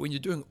so bad. But when you're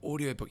doing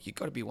audiobook, you've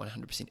got to be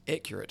 100%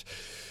 accurate.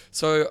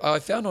 So I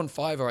found on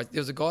Fiverr,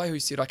 there was a guy who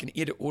said, I can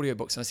edit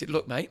audiobooks. And I said,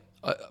 look, mate,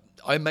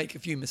 I make a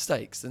few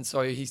mistakes. And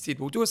so he said,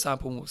 we'll do a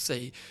sample and we'll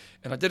see.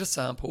 And I did a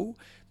sample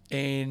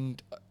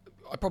and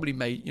I probably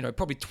made,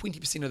 probably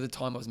 20% of the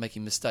time I was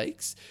making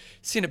mistakes.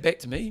 Sent it back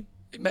to me.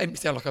 It made me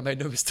sound like I made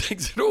no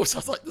mistakes at all. So I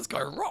was like, this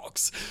guy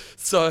rocks.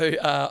 So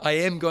I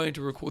am going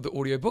to record the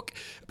audiobook.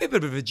 It'll be a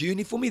bit of a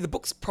journey for me. The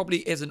book's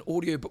probably, as an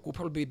audiobook, will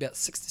probably be about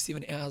 6 to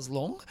 7 hours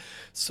long.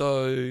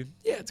 So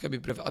yeah, it's going to be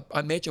a bit of, I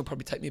imagine it'll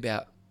probably take me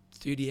about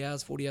 30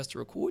 hours, 40 hours to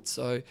record.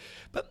 So,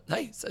 but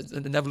hey, it's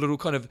another little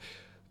kind of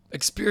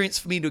experience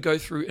for me to go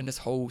through in this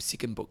whole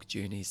second book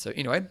journey. So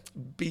anyway,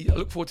 I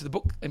look forward to the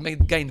book. And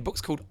again, the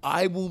book's called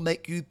I Will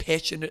Make You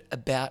Passionate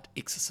About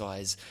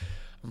Exercise.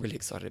 I'm really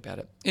excited about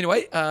it.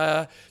 Anyway,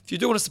 if you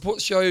do want to support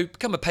the show,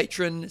 become a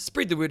patron,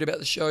 spread the word about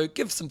the show,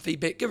 give some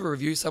feedback, give a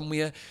review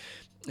somewhere,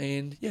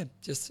 and yeah,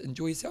 just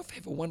enjoy yourself.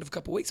 Have a wonderful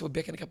couple of weeks. We'll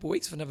be back in a couple of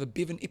weeks for another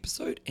Bevan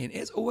episode. And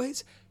as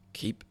always,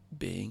 keep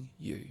being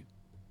you.